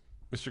takes.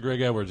 Mr.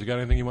 Greg Edwards, you got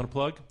anything you want to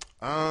plug?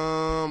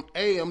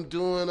 Hey, I'm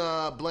doing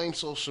Blame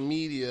Social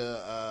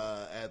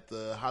Media at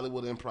the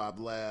Hollywood Improv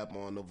Lab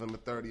on November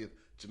 30th.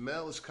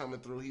 Jamel is coming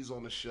through. He's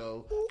on the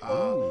show.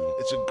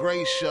 It's a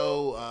great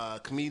show.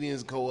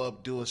 Comedians go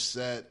up, do a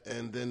set,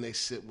 and then they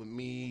sit with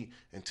me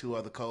and 2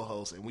 other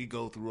co-hosts, and we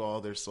go through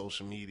all their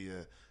social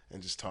media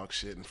and just talk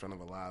shit in front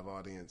of a live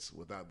audience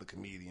without the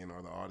comedian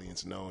or the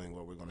audience knowing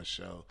what we're going to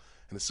show.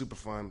 And it's super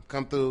fun.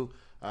 Come through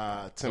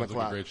 10 sounds o'clock.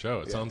 Like a great show.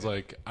 It sounds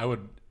like I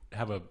would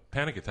have a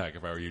panic attack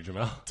if I were you,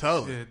 Jamel.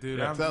 Totally. Yeah, dude.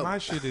 My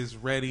shit is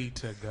ready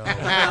to go.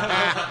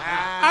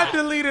 I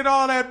deleted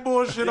all that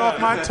bullshit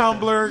off my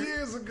Tumblr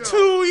years ago. 2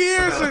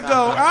 years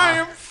ago. I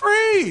am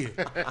free.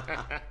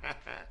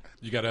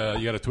 You got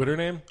a Twitter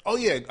name? Oh,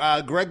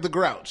 yeah. Greg the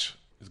Grouch.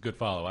 It's a good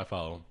follow. I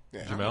follow him.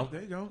 Yeah. Jamel?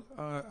 There you go.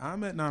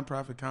 I'm at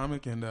Nonprofit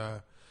Comic, and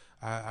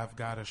I've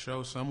got a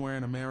show somewhere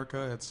in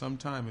America at some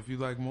time. If you'd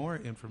like more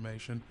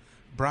information,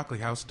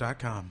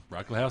 broccolihouse.com.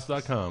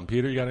 Broccolihouse.com.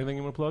 Peter, you got anything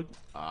you want to plug?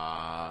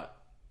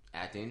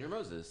 At Danger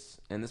Moses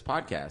and this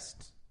podcast.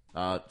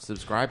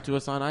 Subscribe to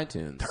us on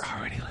iTunes. They're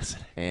already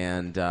listening.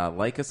 And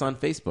like us on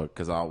Facebook,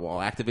 because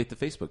I'll activate the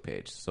Facebook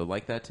page. So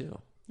like that too.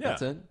 Yeah.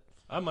 That's it.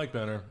 I'm Mike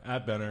Benner,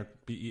 at Benner,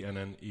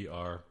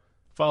 BENNER.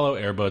 Follow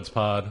Airbuds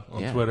Pod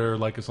on Twitter.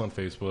 Like us on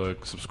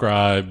Facebook.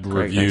 Subscribe,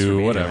 Greg, review,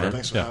 thanks whatever.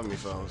 Thanks for having me,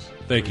 fellas.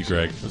 Thank you,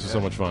 Greg. This was so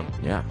much fun.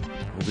 Yeah.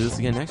 We'll do this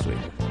again next week.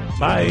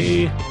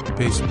 Bye.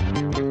 Peace.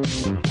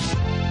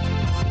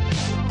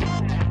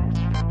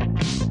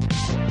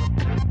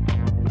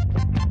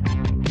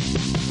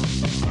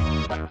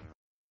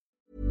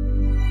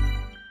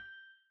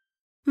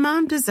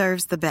 Mom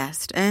deserves the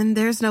best, and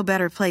there's no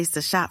better place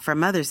to shop for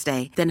Mother's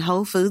Day than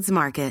Whole Foods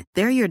Market.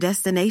 They're your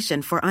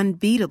destination for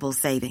unbeatable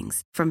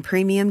savings, from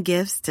premium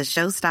gifts to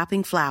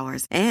show-stopping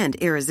flowers and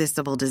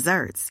irresistible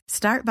desserts.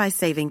 Start by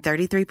saving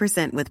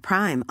 33% with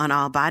Prime on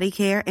all body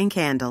care and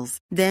candles.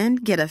 Then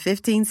get a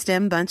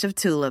 15-stem bunch of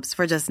tulips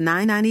for just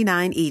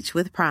 $9.99 each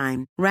with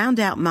Prime. Round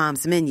out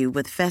Mom's menu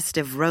with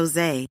festive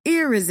rosé,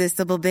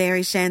 irresistible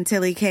berry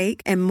chantilly cake,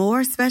 and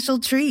more special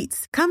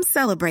treats. Come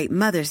celebrate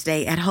Mother's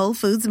Day at Whole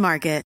Foods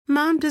Market.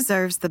 Mom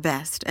deserves the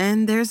best,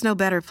 and there's no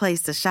better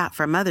place to shop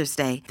for Mother's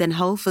Day than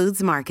Whole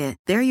Foods Market.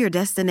 They're your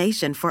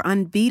destination for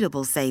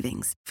unbeatable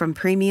savings, from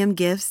premium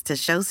gifts to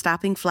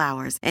show-stopping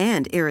flowers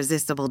and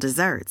irresistible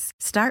desserts.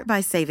 Start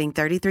by saving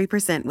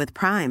 33% with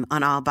Prime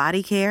on all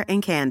body care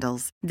and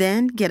candles.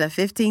 Then get a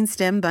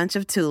 15-stem bunch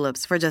of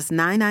tulips for just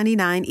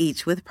 $9.99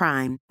 each with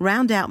Prime.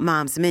 Round out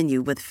Mom's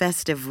menu with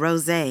festive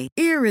rosé,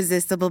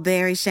 irresistible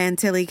berry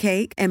chantilly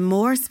cake, and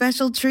more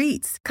special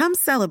treats. Come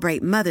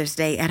celebrate Mother's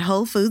Day at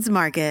Whole Foods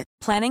Market.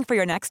 Planning for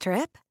your next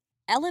trip?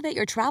 Elevate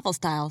your travel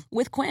style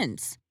with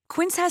Quince.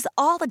 Quince has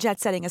all the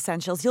jet-setting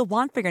essentials you'll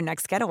want for your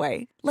next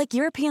getaway, like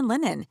European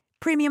linen,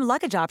 premium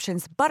luggage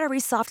options, buttery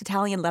soft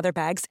Italian leather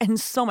bags, and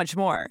so much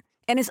more.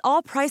 And is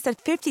all priced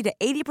at 50 to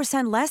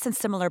 80% less than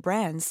similar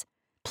brands.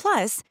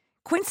 Plus,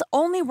 Quince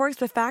only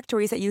works with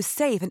factories that use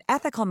safe and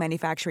ethical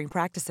manufacturing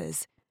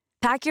practices.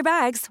 Pack your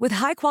bags with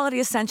high-quality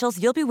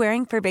essentials you'll be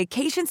wearing for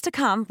vacations to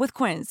come with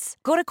Quince.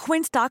 Go to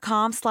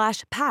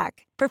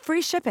quince.com/pack for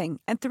free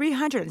shipping and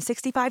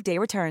 365-day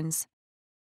returns.